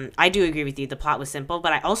 I do agree with you, the plot was simple.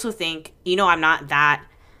 But I also think, you know, I'm not that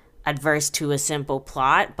adverse to a simple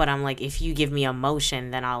plot. But I'm like, if you give me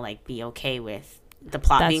emotion, then I'll, like, be okay with the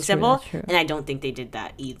plot being simple. That's true. And I don't think they did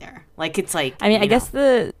that either. Like, it's like, I mean, I guess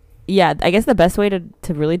the best way to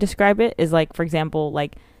really describe it is like, for example,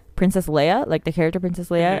 like Princess Leia, like the character Princess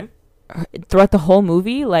Leia, throughout the whole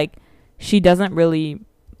movie, like she doesn't really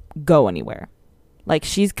go anywhere. Like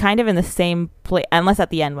she's kind of in the same place, unless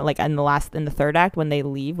at the end, like in the third act when they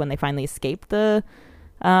leave, when they finally escape the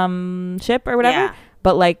ship or whatever. Yeah.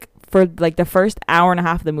 But like for like the first hour and a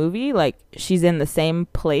half of the movie, like she's in the same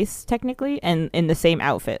place technically and in the same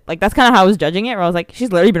outfit. Like that's kind of how I was judging it, where I was like,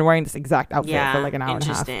 she's literally been wearing this exact outfit for like an hour and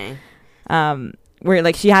a half. Where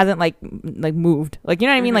like she hasn't like moved. Like, you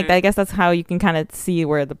know what I mean? Like I guess that's how you can kind of see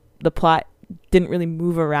where the plot didn't really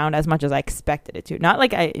move around as much as I expected it to. Not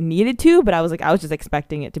like I needed to, but I was just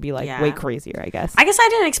expecting it to be like way crazier, I guess. I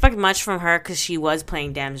didn't expect much from her because she was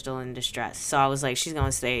playing damsel in distress. So I was like, she's going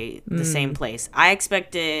to stay the same place. I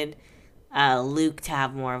expected Luke to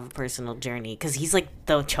have more of a personal journey because he's like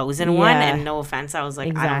the chosen one, and no offense, I was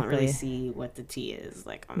like, I don't really see what the tea is.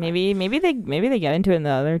 Like, maybe they get into it in the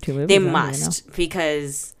other two movies. They must,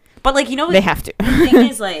 because, but like, you know, they have to. The thing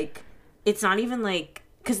is, like, it's not even like,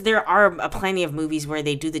 because there are plenty of movies where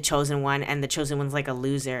they do the chosen one and the chosen one's like a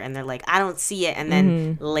loser and they're like, I don't see it, and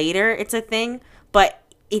then later it's a thing, but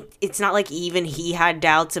it's not like even he had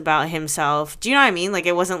doubts about himself. Do you know what I mean? Like,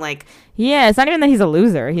 it wasn't like, yeah, it's not even that he's a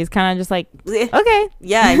loser. He's kind of just like, okay,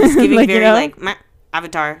 yeah, he's giving like, very, you know? like,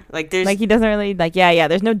 Avatar. Like, there's like, he doesn't really like,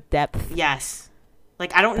 there's no depth. Yes,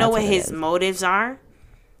 like, I don't know what his motives are.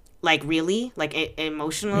 Like, really, like,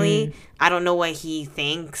 emotionally, I don't know what he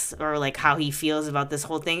thinks or like how he feels about this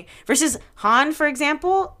whole thing. Versus Han, for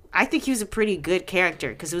example, I think he was a pretty good character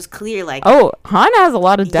because it was clear, like, Han has a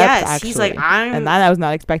lot of depth. Yes, actually. he's like, and that I was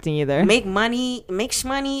not expecting either. Make money,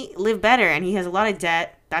 live better, and he has a lot of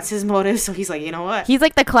debt. That's his motive. So he's like, you know what? He's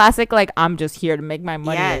like the classic, like, I'm just here to make my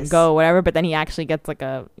money and go whatever. But then he actually gets like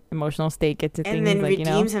a emotional stake into things, and then like,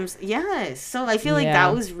 redeems him. Yes. So I feel like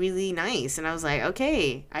that was really nice, and I was like,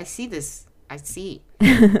 okay, I see this. I see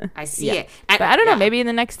it. But I don't know. Maybe in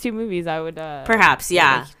the next two movies, I would perhaps,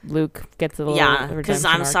 like Luke gets a little because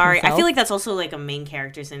I'm sorry. Himself. I feel like that's also like a main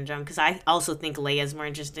character syndrome because I also think Leia's more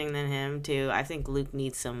interesting than him too. I think Luke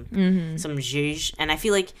needs some zhuzh, and I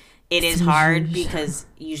feel like it is hard because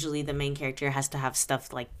usually the main character has to have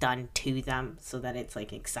stuff like done to them so that it's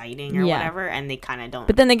like exciting or whatever, and they kind of don't.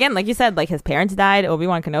 But then again, like you said, like his parents died,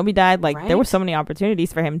 Obi-Wan Kenobi died. Like there were so many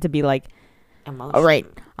opportunities for him to be like, all right,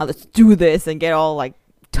 let's do this and get all like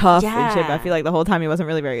tough and shit. But I feel like the whole time he wasn't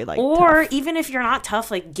really very like or tough. Even if you're not tough,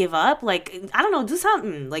 like give up, like I don't know, do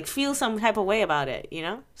something, like feel some type of way about it, you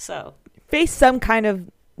know? So face some kind of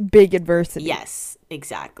big adversity. Yes,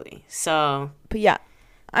 exactly. So but yeah,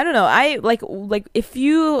 I don't know, I like if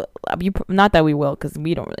you not that we will because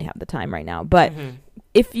we don't really have the time right now, but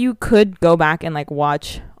if you could go back and like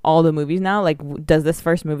watch all the movies now, like does this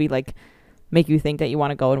first movie like make you think that you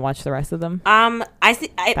want to go and watch the rest of them? I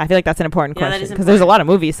feel like that's an important question because there's a lot of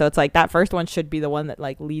movies, so it's like that first one should be the one that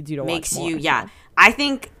like leads you to makes watch more, you so. I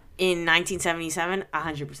think in 1977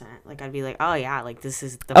 100%, like I'd be like, oh yeah, like this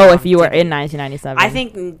is the if you were in 1997. I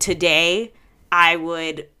think today I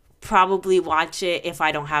would probably watch it if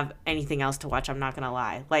I don't have anything else to watch. I'm not gonna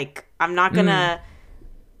lie, like I'm gonna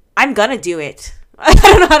do it. I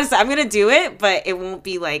don't know how to say, I'm gonna do it, but it won't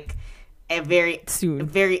be like a very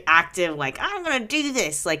active, like I'm gonna do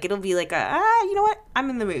this. Like it'll be like you know what,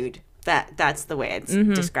 I'm in the mood. That's the way I'd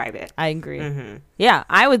describe it. I agree. Yeah,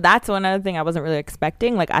 that's one other thing I wasn't really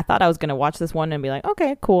expecting. Like I thought I was gonna watch this one and be like,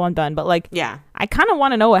 okay, cool, I'm done. But like, I kind of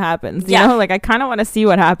want to know what happens. You know, like I kind of want to see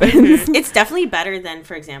what happens. It's definitely better than,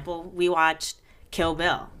 for example, we watched Kill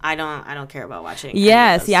Bill. I don't care about watching.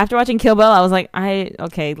 Yes, after watching Kill Bill, I was like,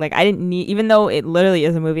 like I didn't need, even though it literally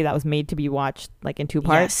is a movie that was made to be watched like in two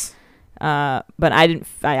parts. But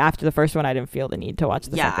after the first one, I didn't feel the need to watch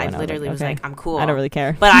the second one. I literally was like, I'm cool. I don't really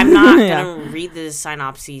care. But I'm not going to read the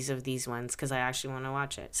synopses of these ones because I actually want to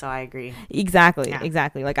watch it. So I agree. Exactly.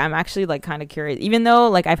 Like I'm actually like kind of curious, even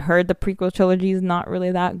though like I've heard the prequel trilogy is not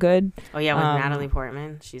really that good. Oh yeah, with Natalie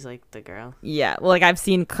Portman, she's like the girl. Yeah, well, like I've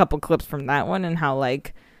seen a couple clips from that one and how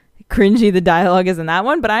like cringy the dialogue is in that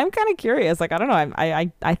one, but I'm kind of curious. Like I don't know,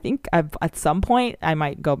 I think at some point I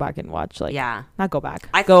might go back and watch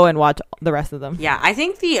go and watch the rest of them. I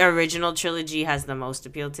think the original trilogy has the most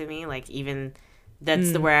appeal to me, like even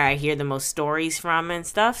that's where I hear the most stories from and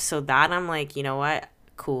stuff, so that I'm like, you know what,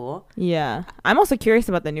 cool. I'm also curious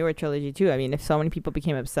about the newer trilogy too. I mean, if so many people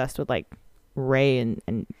became obsessed with like Rey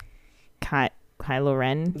and Kylo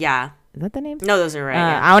Ren, is that the name? No, those are right.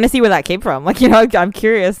 I want to see where that came from. Like, you know, I'm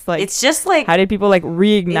curious. Like, it's just like, how did people like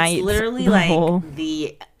reignite? It's literally like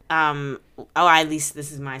the at least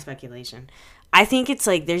this is my speculation. I think it's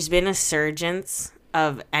like there's been a surgence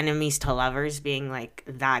of enemies to lovers being like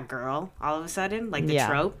that girl all of a sudden, like the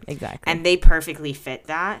trope. Exactly. And they perfectly fit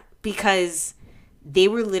that because they're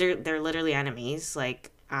literally enemies.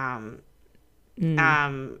 Like, well,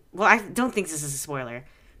 I don't think this is a spoiler.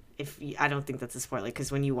 I don't think that's a spoiler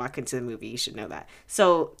because when you walk into the movie, you should know that.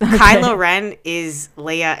 So Kylo Ren is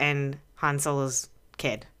Leia and Han Solo's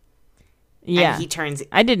kid. Yeah, and he turns.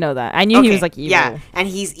 I did know that. I knew he was like evil. Yeah, and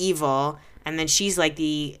he's evil, and then she's like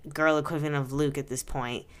the girl equivalent of Luke at this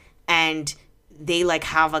point, and they like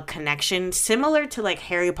have a connection similar to like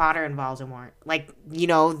Harry Potter and Voldemort. Like, you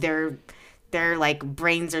know, their like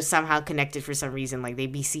brains are somehow connected for some reason. Like they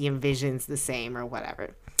be seeing visions the same or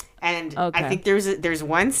whatever. And I think there's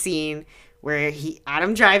one scene where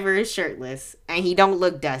Adam Driver is shirtless and he don't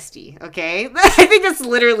look dusty. Okay, I think that's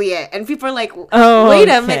literally it. And people are like, wait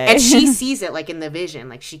a minute, and she sees it like in the vision,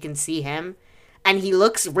 like she can see him, and he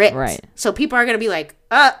looks ripped. Right. So people are gonna be like,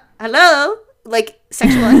 hello, like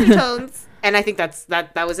sexual undertones. And I think that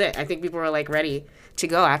was it. I think people were like ready to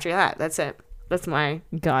go after that. That's it. That's my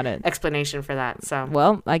explanation for that. So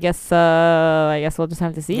well, I guess we'll just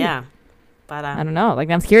have to see. Yeah. But, I don't know. Like,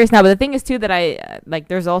 I'm curious now. But the thing is, too, that I like,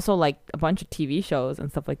 there's also like a bunch of TV shows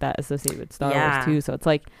and stuff like that associated with Star Wars, too. So it's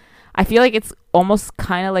like, I feel like it's almost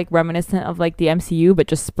kind of like reminiscent of like the MCU, but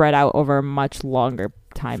just spread out over a much longer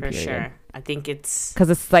time period. For sure. I think it's because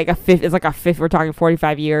it's like a fifth. We're talking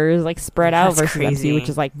 45 years, like spread out versus MCU, which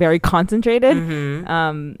is like very concentrated.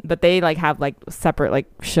 Mm-hmm. But they like have like separate like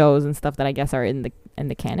shows and stuff that I guess are in the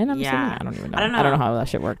canon. I'm assuming. I don't even know. I don't know how that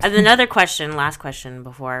shit works. As another question, last question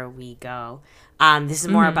before we go. This is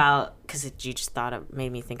more about because you just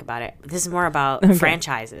made me think about it. This is more about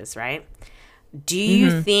franchises, right? Do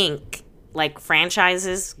you think like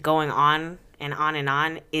franchises going on and on and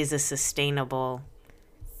on is a sustainable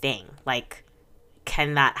thing? Like,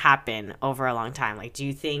 can that happen over a long time? Like, do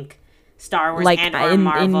you think Star Wars like and or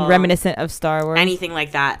Marvel, in reminiscent of Star Wars, anything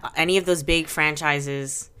like that, any of those big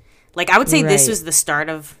franchises? Like, I would say this was the start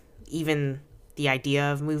of even the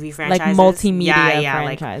idea of movie franchises, like multimedia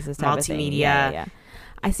franchises, like multimedia. Yeah.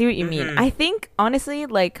 I see what you mean. I think honestly,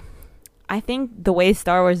 like, I think the way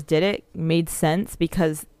Star Wars did it made sense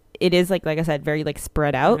because it is like I said, very like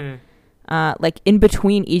spread out. Like in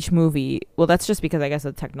between each movie, well, that's just because I guess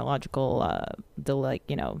the technological,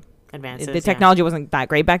 advances. The technology wasn't that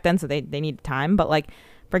great back then, so they needed time. But like,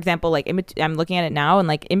 for example, like I'm looking at it now, and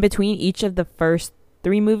like in between each of the first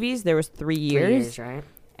 3 movies, there was 3 years. 3 years, right?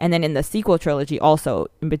 And then in the sequel trilogy, also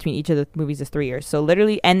in between each of the movies is 3 years. So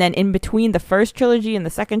literally, and then in between the first trilogy and the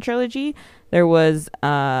second trilogy, there was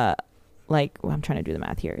I'm trying to do the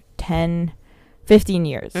math here, 15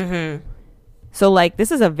 years. So like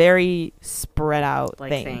this is a very spread out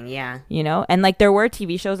thing, you know, and like there were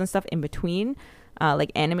TV shows and stuff in between, like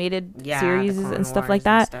animated series and stuff like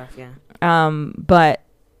that. But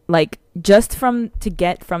like just to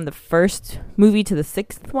get from the first movie to the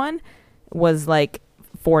 6th one was like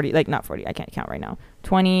 40, like not 40, I can't count right now,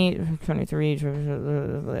 20, 23,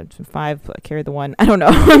 5, carry the 1, I don't know.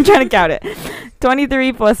 I'm trying to count it.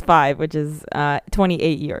 23 plus 5, which is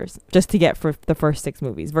 28 years just to get for the first 6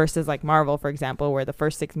 movies versus like Marvel, for example, where the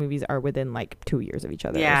first 6 movies are within like 2 years of each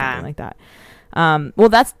other or something like that. Well,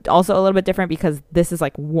 that's also a little bit different because this is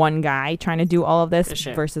like one guy trying to do all of this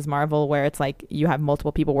versus Marvel, where it's like you have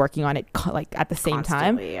multiple people working on it like at the same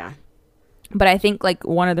time. But I think like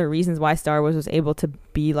one of the reasons why Star Wars was able to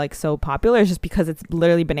be like so popular is just because it's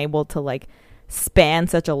literally been able to like span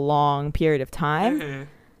such a long period of time.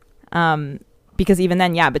 Because even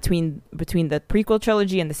then, between the prequel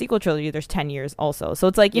trilogy and the sequel trilogy, there's 10 years also. So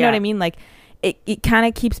it's like, you know what I mean? Like it kind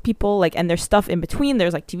of keeps people like, and there's stuff in between.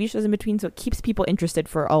 There's like TV shows in between. So it keeps people interested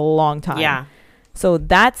for a long time. Yeah. So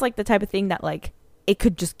that's like the type of thing that like it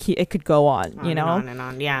could go on, you know? On and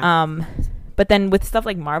on, yeah. But then with stuff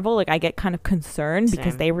like Marvel, like I get kind of concerned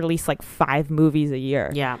because they release like 5 movies a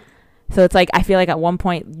year. Yeah. So it's like I feel like at one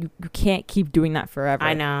point you can't keep doing that forever.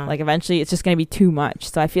 I know. Like eventually it's just going to be too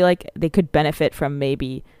much. So I feel like they could benefit from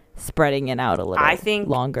maybe spreading it out a little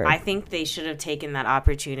longer. I think they should have taken that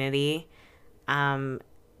opportunity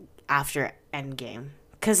after Endgame.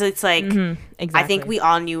 Because it's like, exactly. I think we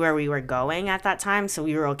all knew where we were going at that time. So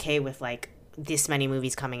we were okay with like this many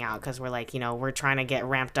movies coming out because we're like, you know, we're trying to get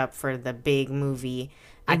ramped up for the big movie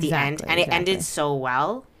at the end. And it ended so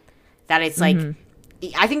well that it's like,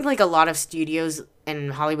 I think like a lot of studios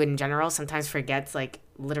and Hollywood in general sometimes forgets like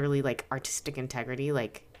literally like artistic integrity.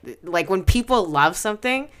 Like when people love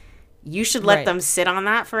something, you should let them sit on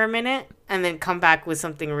that for a minute and then come back with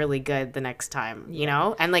something really good the next time, you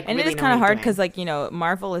know? And like, and really it is kind of hard because like, you know,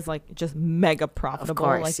 Marvel is like just mega profitable, of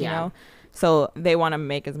course, like, you know? So they want to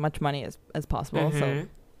make as much money as possible. So Mhm.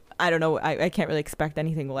 I don't know. I can't really expect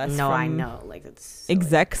anything less No, from I know. Like, it's silly.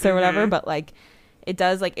 execs or whatever. Mhm. But like, it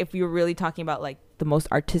does, like, if you're really talking about like the most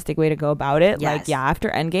artistic way to go about it, like, Yes. yeah, after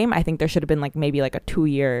Endgame, I think there should have been like maybe like a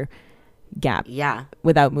 2-year gap Yeah.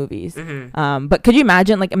 without movies. Mhm. But could you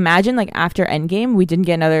imagine like after Endgame we didn't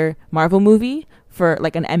get another Marvel movie for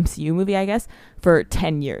like an MCU movie, I guess, for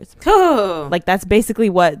 10 years. Like, that's basically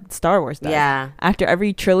what Star Wars does. Yeah. After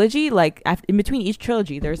every trilogy, like in between each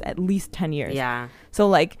trilogy, there's at least 10 years. Yeah. So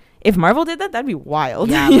like if Marvel did that, that'd be wild.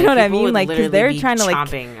 Yeah, you like, know what I people mean? would Like, because literally they're be trying to like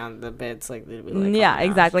chomping on the bits, like, they'd be like, yeah, oh my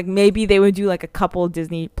exactly. gosh. Like, maybe they would do like a couple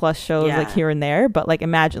Disney Plus shows like Yeah. here and there, but like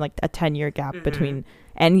imagine like a 10-year gap Mhm. between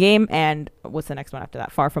Endgame and what's the next one after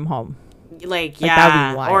that? Far From Home. Like, Like, that'd be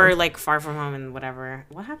yeah, wild. or like Far From Home and whatever.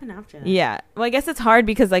 What happened after that? Yeah. Well, I guess it's hard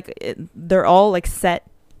because like they're all like set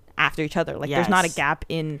after each other. Like, there's not a Yes. gap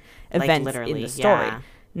in Like, events literally, in the story. yeah.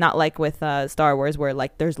 Not like with Star Wars, where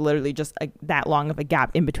like there's literally just that long of a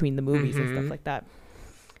gap in between the movies and Mhm. stuff like that.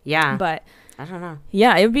 Yeah, But I don't know.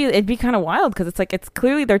 yeah, it'd be kind of wild because it's like it's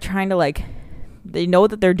clearly they're trying to like, they know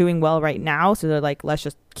that they're doing well right now, so they're like, let's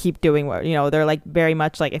just keep doing what, you know, they're like very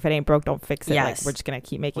much like, if it ain't broke, don't fix it. Like, Yes. we're just gonna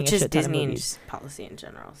keep making Which a is shit ton of Disney and movies. just policy in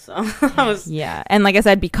general. So I was. Yeah, and like I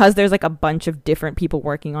said, because there's like a bunch of different people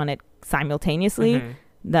working on it simultaneously, Mhm.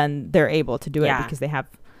 then they're able to do it Yeah. because they have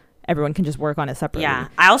everyone can just work on it separately. Yeah,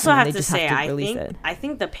 I also and have they to just say, have to release I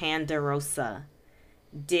think the Pandarosa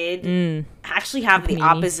did Mm, actually have the Panini.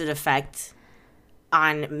 opposite effect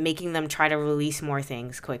on making them try to release more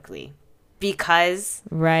things quickly, because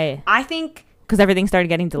right, I think because everything started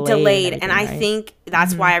getting delayed. and I everything, right? think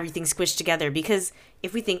that's Mhm. why everything squished together. Because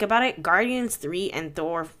if we think about it, Guardians 3 and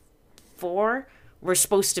Thor 4 were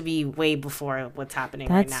supposed to be way before what's happening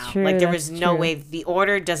right That's now. true, Like, there was that's no true. way. The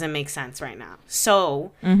order doesn't make sense right now.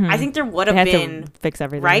 So Mhm. I think there would They have had to been, fix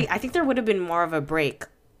everything, right? I think there would have been more of a break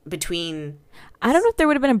between. I don't know if there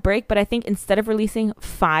would have been a break, but I think instead of releasing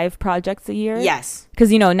 5 projects a year, Yes.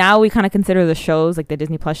 because you know now we kind of consider the shows, like the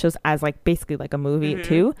Disney Plus shows, as like basically like a movie Mhm.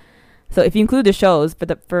 too. So if you include the shows,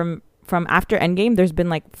 but from after Endgame, there's been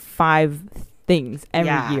like 5 things every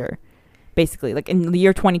Yeah. year, basically. Like in the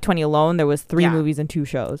year 2020 alone, there was 3 Yeah. movies and 2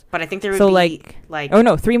 shows. But I think there would So, be like, oh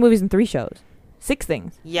no, 3 movies and 3 shows, 6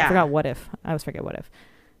 things. yeah. I forgot What If. I always forget What If.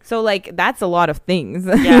 So like that's a lot of things.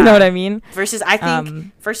 Yeah. You know what I mean? Versus, I think,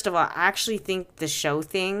 Um, first of all, I actually think the show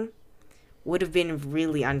thing would have been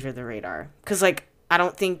really under the radar. Because, like, I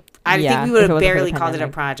think Yeah, we would if it have wasn't for the barely called it a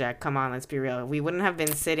pandemic. project. Come on, let's be real. We wouldn't have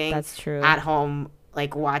been sitting That's true. at home,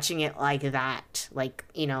 like, watching it like that. Like,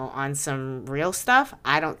 you know, on some real stuff.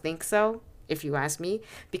 I don't think so, if you ask me.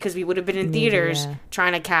 Because we would have been in Maybe, theaters yeah.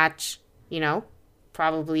 trying to catch, you know,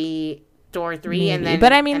 probably Thor 3 and Maybe. then.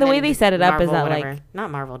 But I mean, and the then way they set it up is Marvel, that, whatever. like,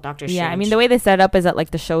 Not Marvel, Doctor Strange. yeah, I mean, the way they set it up is that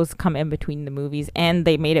like the shows come in between the movies, and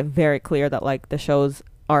they made it very clear that like the shows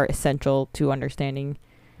are essential to understanding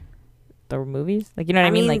the movies. Like, you know what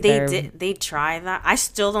I mean? Like, they try that. I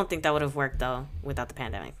still don't think that would have worked though without the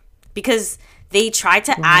pandemic, because they tried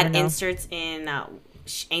to Well, I don't add know. inserts in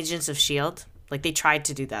Agents of Shield. Like, they tried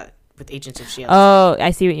to do that with Agents of Shield. Oh,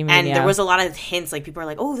 I see what you mean. and yeah. there was a lot of hints. Like, people are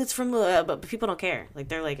like, "Oh, that's from the," but people don't care. Like,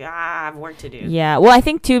 they're like, "I have work to do." Yeah, well, I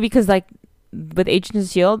think too, because like with Agents of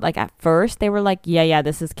Shield, like at first they were like, yeah,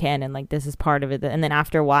 this is canon, like this is part of it, and then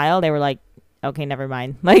after a while they were like, okay, never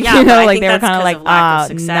mind. Like, Yeah, you but know, I like think they were that's kind of 'cause like, of lack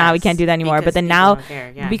of now we success, can't do that anymore. But because then people now, don't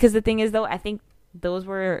care, yeah. because the thing is though, I think those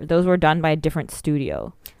were done by a different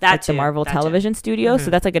studio. That like the too, Marvel that too. television studio, so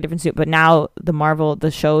Mhm. that's like a different studio. But now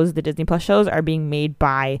the Disney Plus shows are being made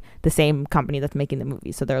by the same company that's making the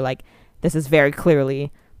movie. So they're like, this is very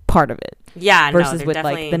clearly part of it. Yeah, Versus no, with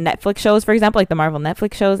like the Netflix shows, for example, like the Marvel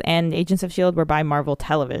Netflix shows and Agents of Shield were by Marvel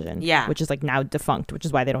Television. Yeah. which is like now defunct, which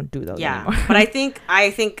is why they don't do those Yeah, anymore. but I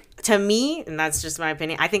think to me, and that's just my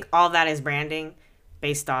opinion, I think all that is branding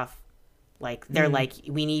based off, like, they're like,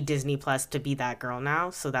 we need Disney Plus to be that girl now,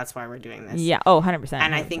 so that's why we're doing this. Yeah. Oh, 100%.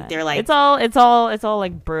 And I think they're like, it's all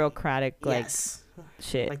like bureaucratic like yes,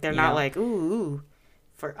 shit. like they're you not know? like ooh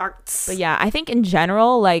for arts. But yeah, I think in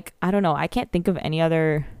general, like, I don't know, I can't think of any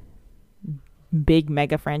other big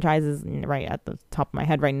mega franchises right at the top of my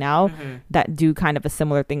head right now Mhm. that do kind of a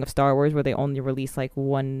similar thing of Star Wars, where they only release like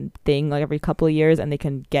one thing like every couple of years and they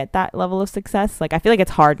can get that level of success. Like, I feel like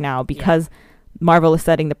it's hard now because Marvel is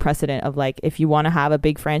setting the precedent of like, if you want to have a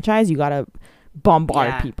big franchise, you gotta bombard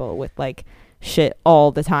Yeah. people with like shit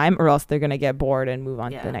all the time, or else they're gonna get bored and move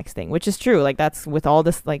on to Yeah. the next thing, which is true. Like, that's with all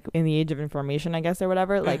this, like, in the age of information, I guess, or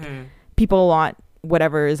whatever, like Mhm. people want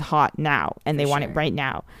whatever is hot now and they For want sure. it right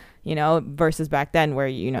now, you know, versus back then where,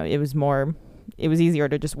 you know, it was easier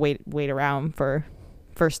to just wait around for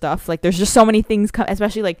for stuff. Like there's just so many things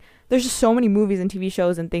especially like there's just so many movies and TV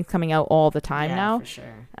shows and things coming out all the time now. For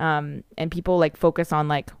sure. And people like focus on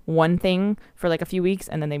like one thing for like a few weeks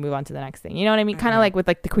and then they move on to the next thing. You know what I mean? Kind of like with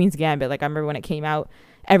like the Queen's Gambit. Like I remember when it came out,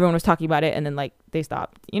 everyone was talking about it and then like they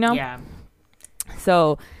stopped, you know? Yeah.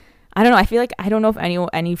 So I don't know. I feel like I don't know if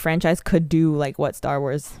any franchise could do like what Star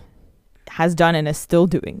Wars has done and is still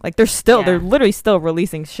doing. Like they're literally still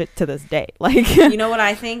releasing shit to this day. Like you know what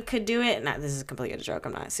I think could do it? Not this is completely a joke.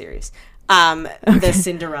 I'm not serious. The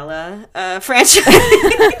Cinderella franchise.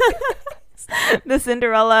 The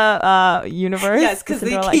Cinderella universe. Yes, because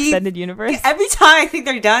the Cinderella extended universe. Every time I think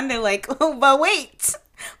they're done, they're like, oh, but wait,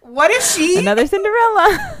 what if she another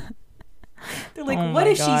Cinderella? They're like, what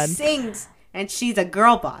if she sings and she's a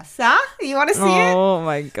girl boss? Huh? You want to see it? Oh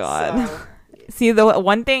my god. So. See, the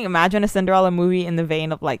one thing, imagine a Cinderella movie in the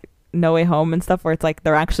vein of like No Way Home and stuff where it's like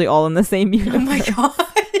they're actually all in the same universe. Oh my gosh.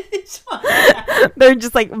 They're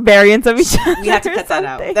just like variants of each other. We have to cut that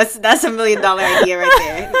out. That's $1 million idea right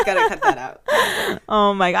there. You gotta cut that out.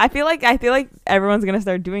 Oh my god. I feel like everyone's gonna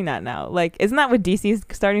start doing that now. Like, isn't that what DC's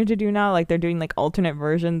starting to do now? Like they're doing like alternate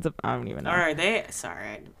versions of I don't even know. Or are they?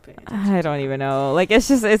 Sorry, I don't even know. Like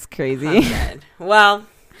it's crazy. Well,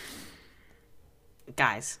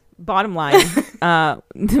 guys. Bottom line,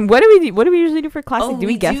 what do we usually do for classic? Do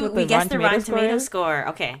we guess what the Rotten Tomato score?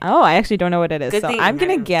 Okay. Oh, I actually don't know what it is. Good so thing I'm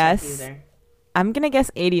gonna guess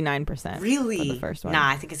 89%. Really? For the first one.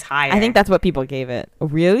 Nah, I think it's higher. I think that's what people gave it. Oh,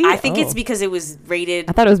 really? I think it's because it was rated.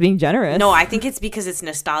 I thought it was being generous. No, I think it's because it's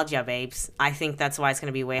nostalgia, babes. I think that's why it's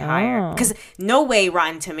gonna be way higher. Because no way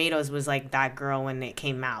Rotten Tomatoes was like that girl when it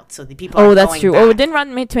came out. So the people. Oh, that's true. Back. Oh, didn't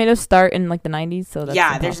Rotten Tomatoes start in like the 90s? So that's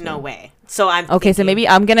impossible. There's no way. So I'm okay. So maybe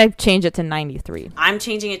I'm gonna change it to 93. I'm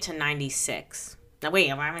changing it to 96. Now wait,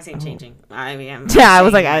 why am I saying changing? I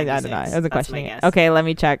was like, I don't know. I was questioning it. Okay, let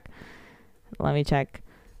me check.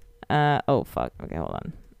 Oh fuck. Okay, hold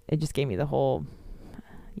on. It just gave me the whole.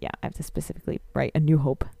 Yeah, I have to specifically write A New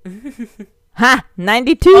Hope. Ha!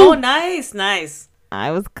 92. Oh, nice.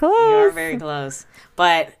 I was close. You are very close,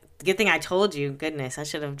 but. Good thing I told you. Goodness, I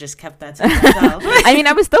should have just kept that to myself. I mean,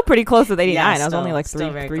 I was still pretty close with 89. Yeah, I was only like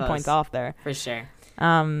three points off there. For sure.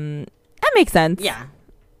 That makes sense. Yeah.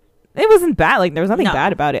 It wasn't bad. Like there was nothing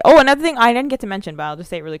bad about it. Oh, another thing I didn't get to mention, but I'll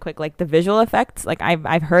just say it really quick. Like the visual effects. Like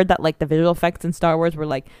I've heard that like the visual effects in Star Wars were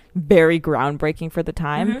like very groundbreaking for the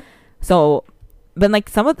time. Mm-hmm. So. But like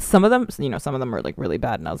some of them, you know, some of them are like really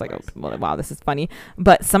bad, and I was like, oh, well, wow, this is funny.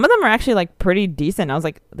 But some of them are actually like pretty decent. I was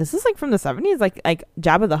like, this is like from the 70s, like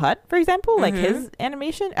Jabba the Hutt, for example, like his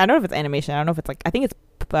animation. I don't know if it's animation. I don't know if it's like I think it's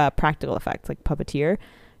practical effects, like puppeteer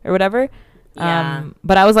or whatever. Yeah.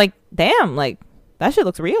 But I was like, damn, like that shit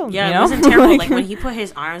looks real. Yeah, you know? It wasn't terrible. Like when he put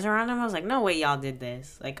his arms around him, I was like, no way, y'all did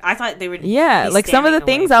this. Like I thought they would. Yeah, like some of the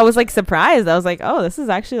things I was like surprised. I was like, oh, this is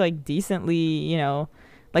actually like decently, you know.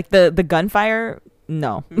 Like the gunfire,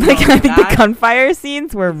 no. Like I think the gunfire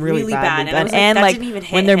scenes were really bad. And like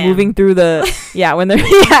when they're moving through the when they're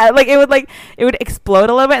like it would explode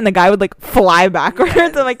a little bit and the guy would like fly backwards.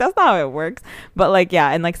 Yes. I'm like, that's not how it works. But like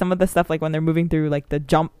and like some of the stuff like when they're moving through like the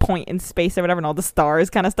jump point in space or whatever and all the stars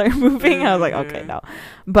kind of start moving. I was like, okay, no.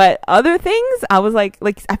 But other things, I was like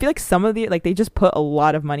I feel like some of the like they just put a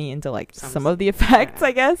lot of money into like some of the effects,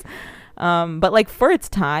 I guess. But like for its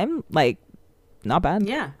time, like not bad.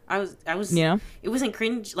 Yeah, I was. You know, it wasn't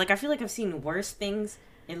cringe. Like I feel like I've seen worse things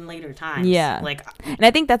in later times. Yeah, like, and I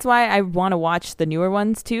think that's why I want to watch the newer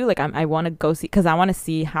ones too. Like I want to go see because I want to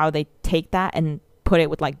see how they take that and put it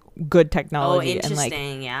with like good technology and like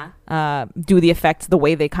do the effects the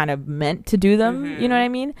way they kind of meant to do them. You know what I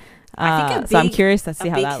mean? I think so I'm curious to see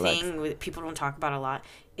how that looks. A big thing people don't talk about a lot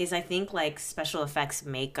is I think like special effects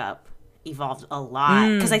makeup evolved a lot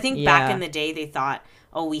because I think back in the day they thought,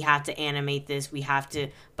 oh, we have to animate this, we have to,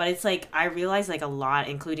 but it's like I realized like a lot,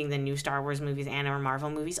 including the new Star Wars movies and our Marvel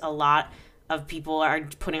movies, a lot of people are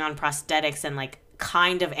putting on prosthetics and like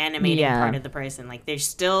kind of animating part of the person. Like they're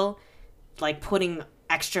still like putting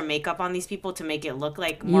extra makeup on these people to make it look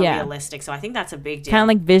like more realistic. So I think that's a big deal. Kind of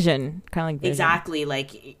like Vision. Exactly.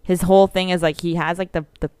 Like his whole thing is like he has like the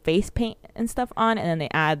face paint and stuff on, and then they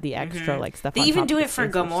add the extra like stuff. They even do it for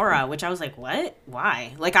Gamora, which I was like, what?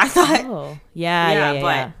 Why? Like I thought.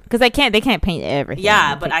 But because they can't paint everything.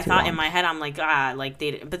 Yeah, but I thought in my head I'm like like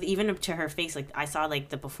they. But even to her face, like I saw like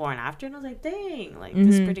the before and after, and I was like, dang, like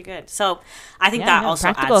this is pretty good. So I think that also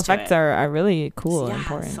practical adds effects to it. are really cool and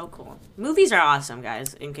important. So cool. Movies are awesome, guys.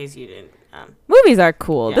 In case you didn't. Movies are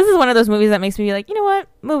cool. Yeah. This is one of those movies that makes me be like, you know what?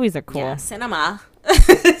 Movies are cool. Yeah, cinema.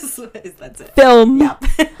 That's it. Film. Yep.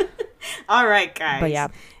 All right, guys. But yeah.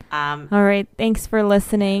 All right. Thanks for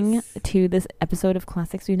listening to this episode of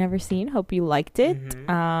Classics We've Never Seen. Hope you liked it.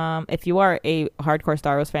 If you are a hardcore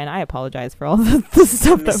Star Wars fan, I apologize for all the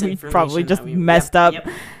stuff that we probably just messed up. Yep.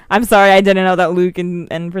 I'm sorry. I didn't know that Luke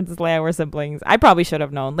and Princess Leia were siblings. I probably should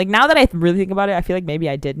have known. Like, now that I really think about it, I feel like maybe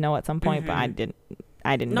I did know at some point, but I didn't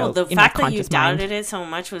know. No, the fact that you doubted it so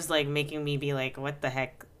much was like making me be like, what the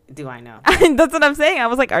heck do I know? That's what I'm saying. I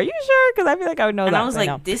was like, are you sure? Because I feel like I would know that. And I was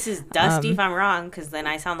like, this is dusty if I'm wrong, because then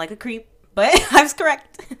I sound like a creep. But I was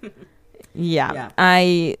correct. Yeah.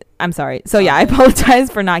 I'm sorry. So yeah, I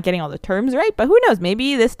apologize for not getting all the terms right, but who knows?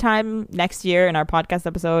 Maybe this time next year in our podcast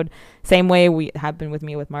episode, same way we have been with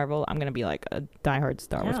me with Marvel, I'm gonna be like a diehard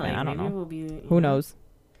Star Wars fan. I don't know. Who knows?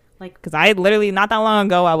 Like, because I literally not that long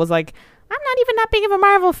ago I was like, I'm not even that big of a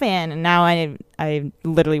Marvel fan, and now I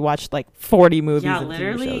literally watched like 40 movies. Yeah,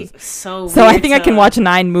 literally. So I think I can watch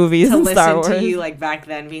 9 movies in Star Wars. To you like back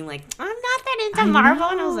then being like, I'm not that into Marvel,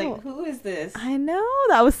 and I was like, who is this? I know,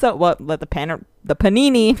 that was so the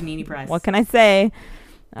Panini press. What can I say?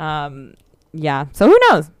 Yeah. So who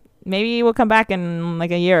knows? Maybe we'll come back in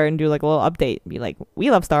like a year and do like a little update. Be like,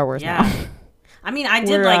 we love Star Wars now. I mean, I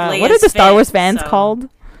did like Leia's what are the Star Wars fans called?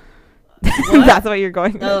 What? That's what you're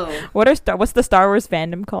going with. Oh. What's the Star Wars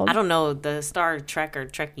fandom called? I don't know. The Star Trek or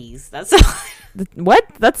Trekkies. That's what?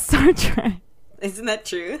 That's Star Trek. Isn't that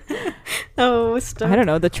true? I don't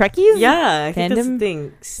know. The Trekkies? Yeah, I think that's the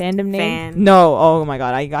thing. Fandom name? No. Oh my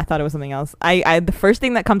god. I thought it was something else. The first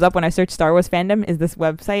thing that comes up when I search Star Wars fandom is this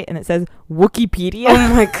website, and it says Wikipedia.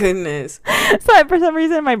 Oh my goodness. So for some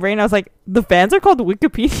reason in my brain I was like, the fans are called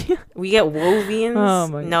Wikipedia. We get Wovians. Oh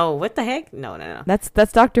my god. No, what the heck? No.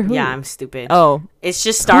 That's Doctor Who. Yeah, I'm stupid. Oh. It's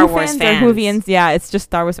just Star Wars fans. Whovians. Yeah, it's just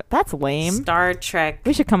Star Wars. That's lame. Star Trek.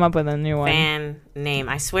 We should come up with a new one. Fan name.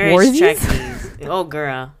 I swear it's Trekkies. Oh,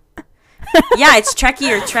 girl. Yeah, it's Trekkie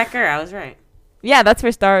or Trekker. I was right. Yeah, that's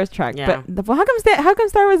for Star Wars Trek. Yeah. But how come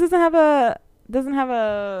Star Wars doesn't have a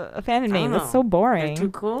fandom name? That's so boring. They're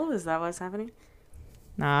too cool? Is that what's happening?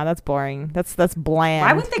 Nah, that's boring. That's bland.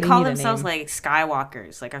 Why wouldn't they call themselves like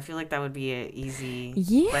Skywalkers? Like, I feel like that would be an easy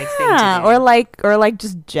thing to do. or like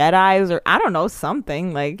just Jedis, or I don't know,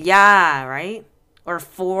 something like. Yeah, right. Or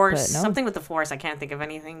Force, something with the Force. I can't think of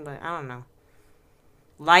anything, but I don't know.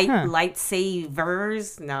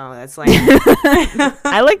 Lightsabers? No, that's like.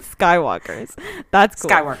 I like Skywalkers. That's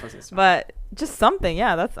cool. Skywalkers, but just something.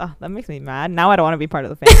 Yeah, that makes me mad. Now I don't want to be part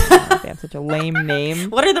of the family. They have such a lame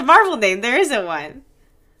name. What are the Marvel names? There isn't one.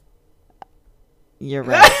 You're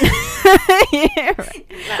right. You're right.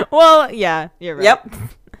 Well, yeah, you're right. Yep.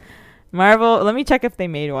 Marvel. Let me check if they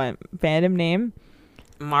made one. Fandom name.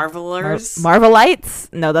 Marvelers.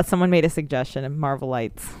 Marvelites. No, that's someone made a suggestion of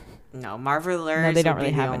Marvelites. No, Marvelers. No, they don't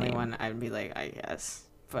really have any one. I'd be like, I guess,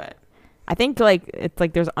 but I think like it's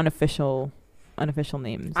like there's unofficial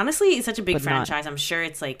names. Honestly, it's such a big franchise. I'm sure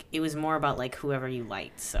it's like it was more about like whoever you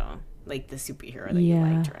liked. So like the superhero that you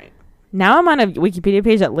liked, right? Now I'm on a Wikipedia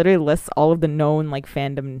page that literally lists all of the known like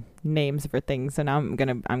fandom names for things. So now I'm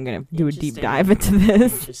gonna do a deep dive into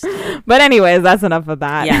this. But anyways, that's enough of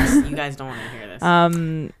that. Yes, you guys don't want to hear this.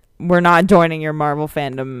 We're not joining your Marvel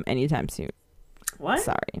fandom anytime soon. What?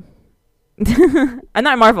 Sorry. I'm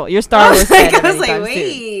not Marvel. You're Star Wars fandom. I was like,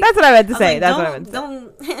 wait. That's what I meant to say. Like, that's what I meant to say.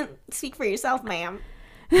 Don't speak for yourself, ma'am.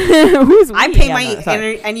 Who's we? I pay my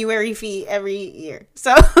annuary fee every year.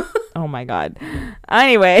 So. Oh my god.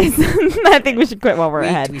 Anyways, I think we should quit while we're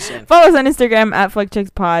ahead. We should. Follow us on Instagram at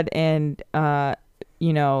FlickChicksPod, and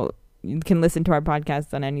you can listen to our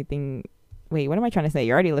podcast on anything. Wait, what am I trying to say?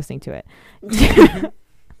 You're already listening to it.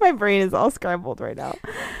 My brain is all scrambled right now.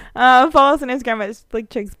 Follow us on Instagram at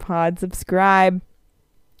FlickChicksPod. Subscribe,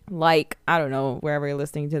 like, I don't know, wherever you're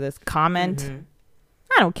listening to this. Comment. Mm-hmm.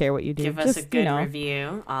 I don't care what you do. Give us a good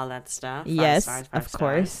review, all that stuff. Yes, 5 stars, 5 of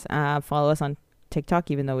stars. course. Follow us on TikTok,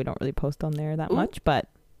 even though we don't really post on there that much, but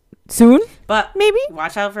soon. But maybe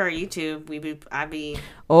watch out for our YouTube.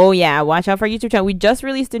 Oh yeah, watch out for our YouTube channel. We just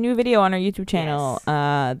released a new video on our YouTube channel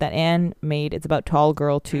that Anne made. It's about Tall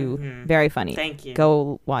Girl 2. Mm-hmm. Very funny. Thank you.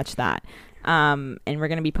 Go watch that. And we're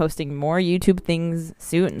gonna be posting more YouTube things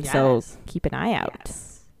soon, so keep an eye out.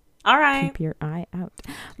 All right. Keep your eye out.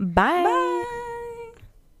 Bye.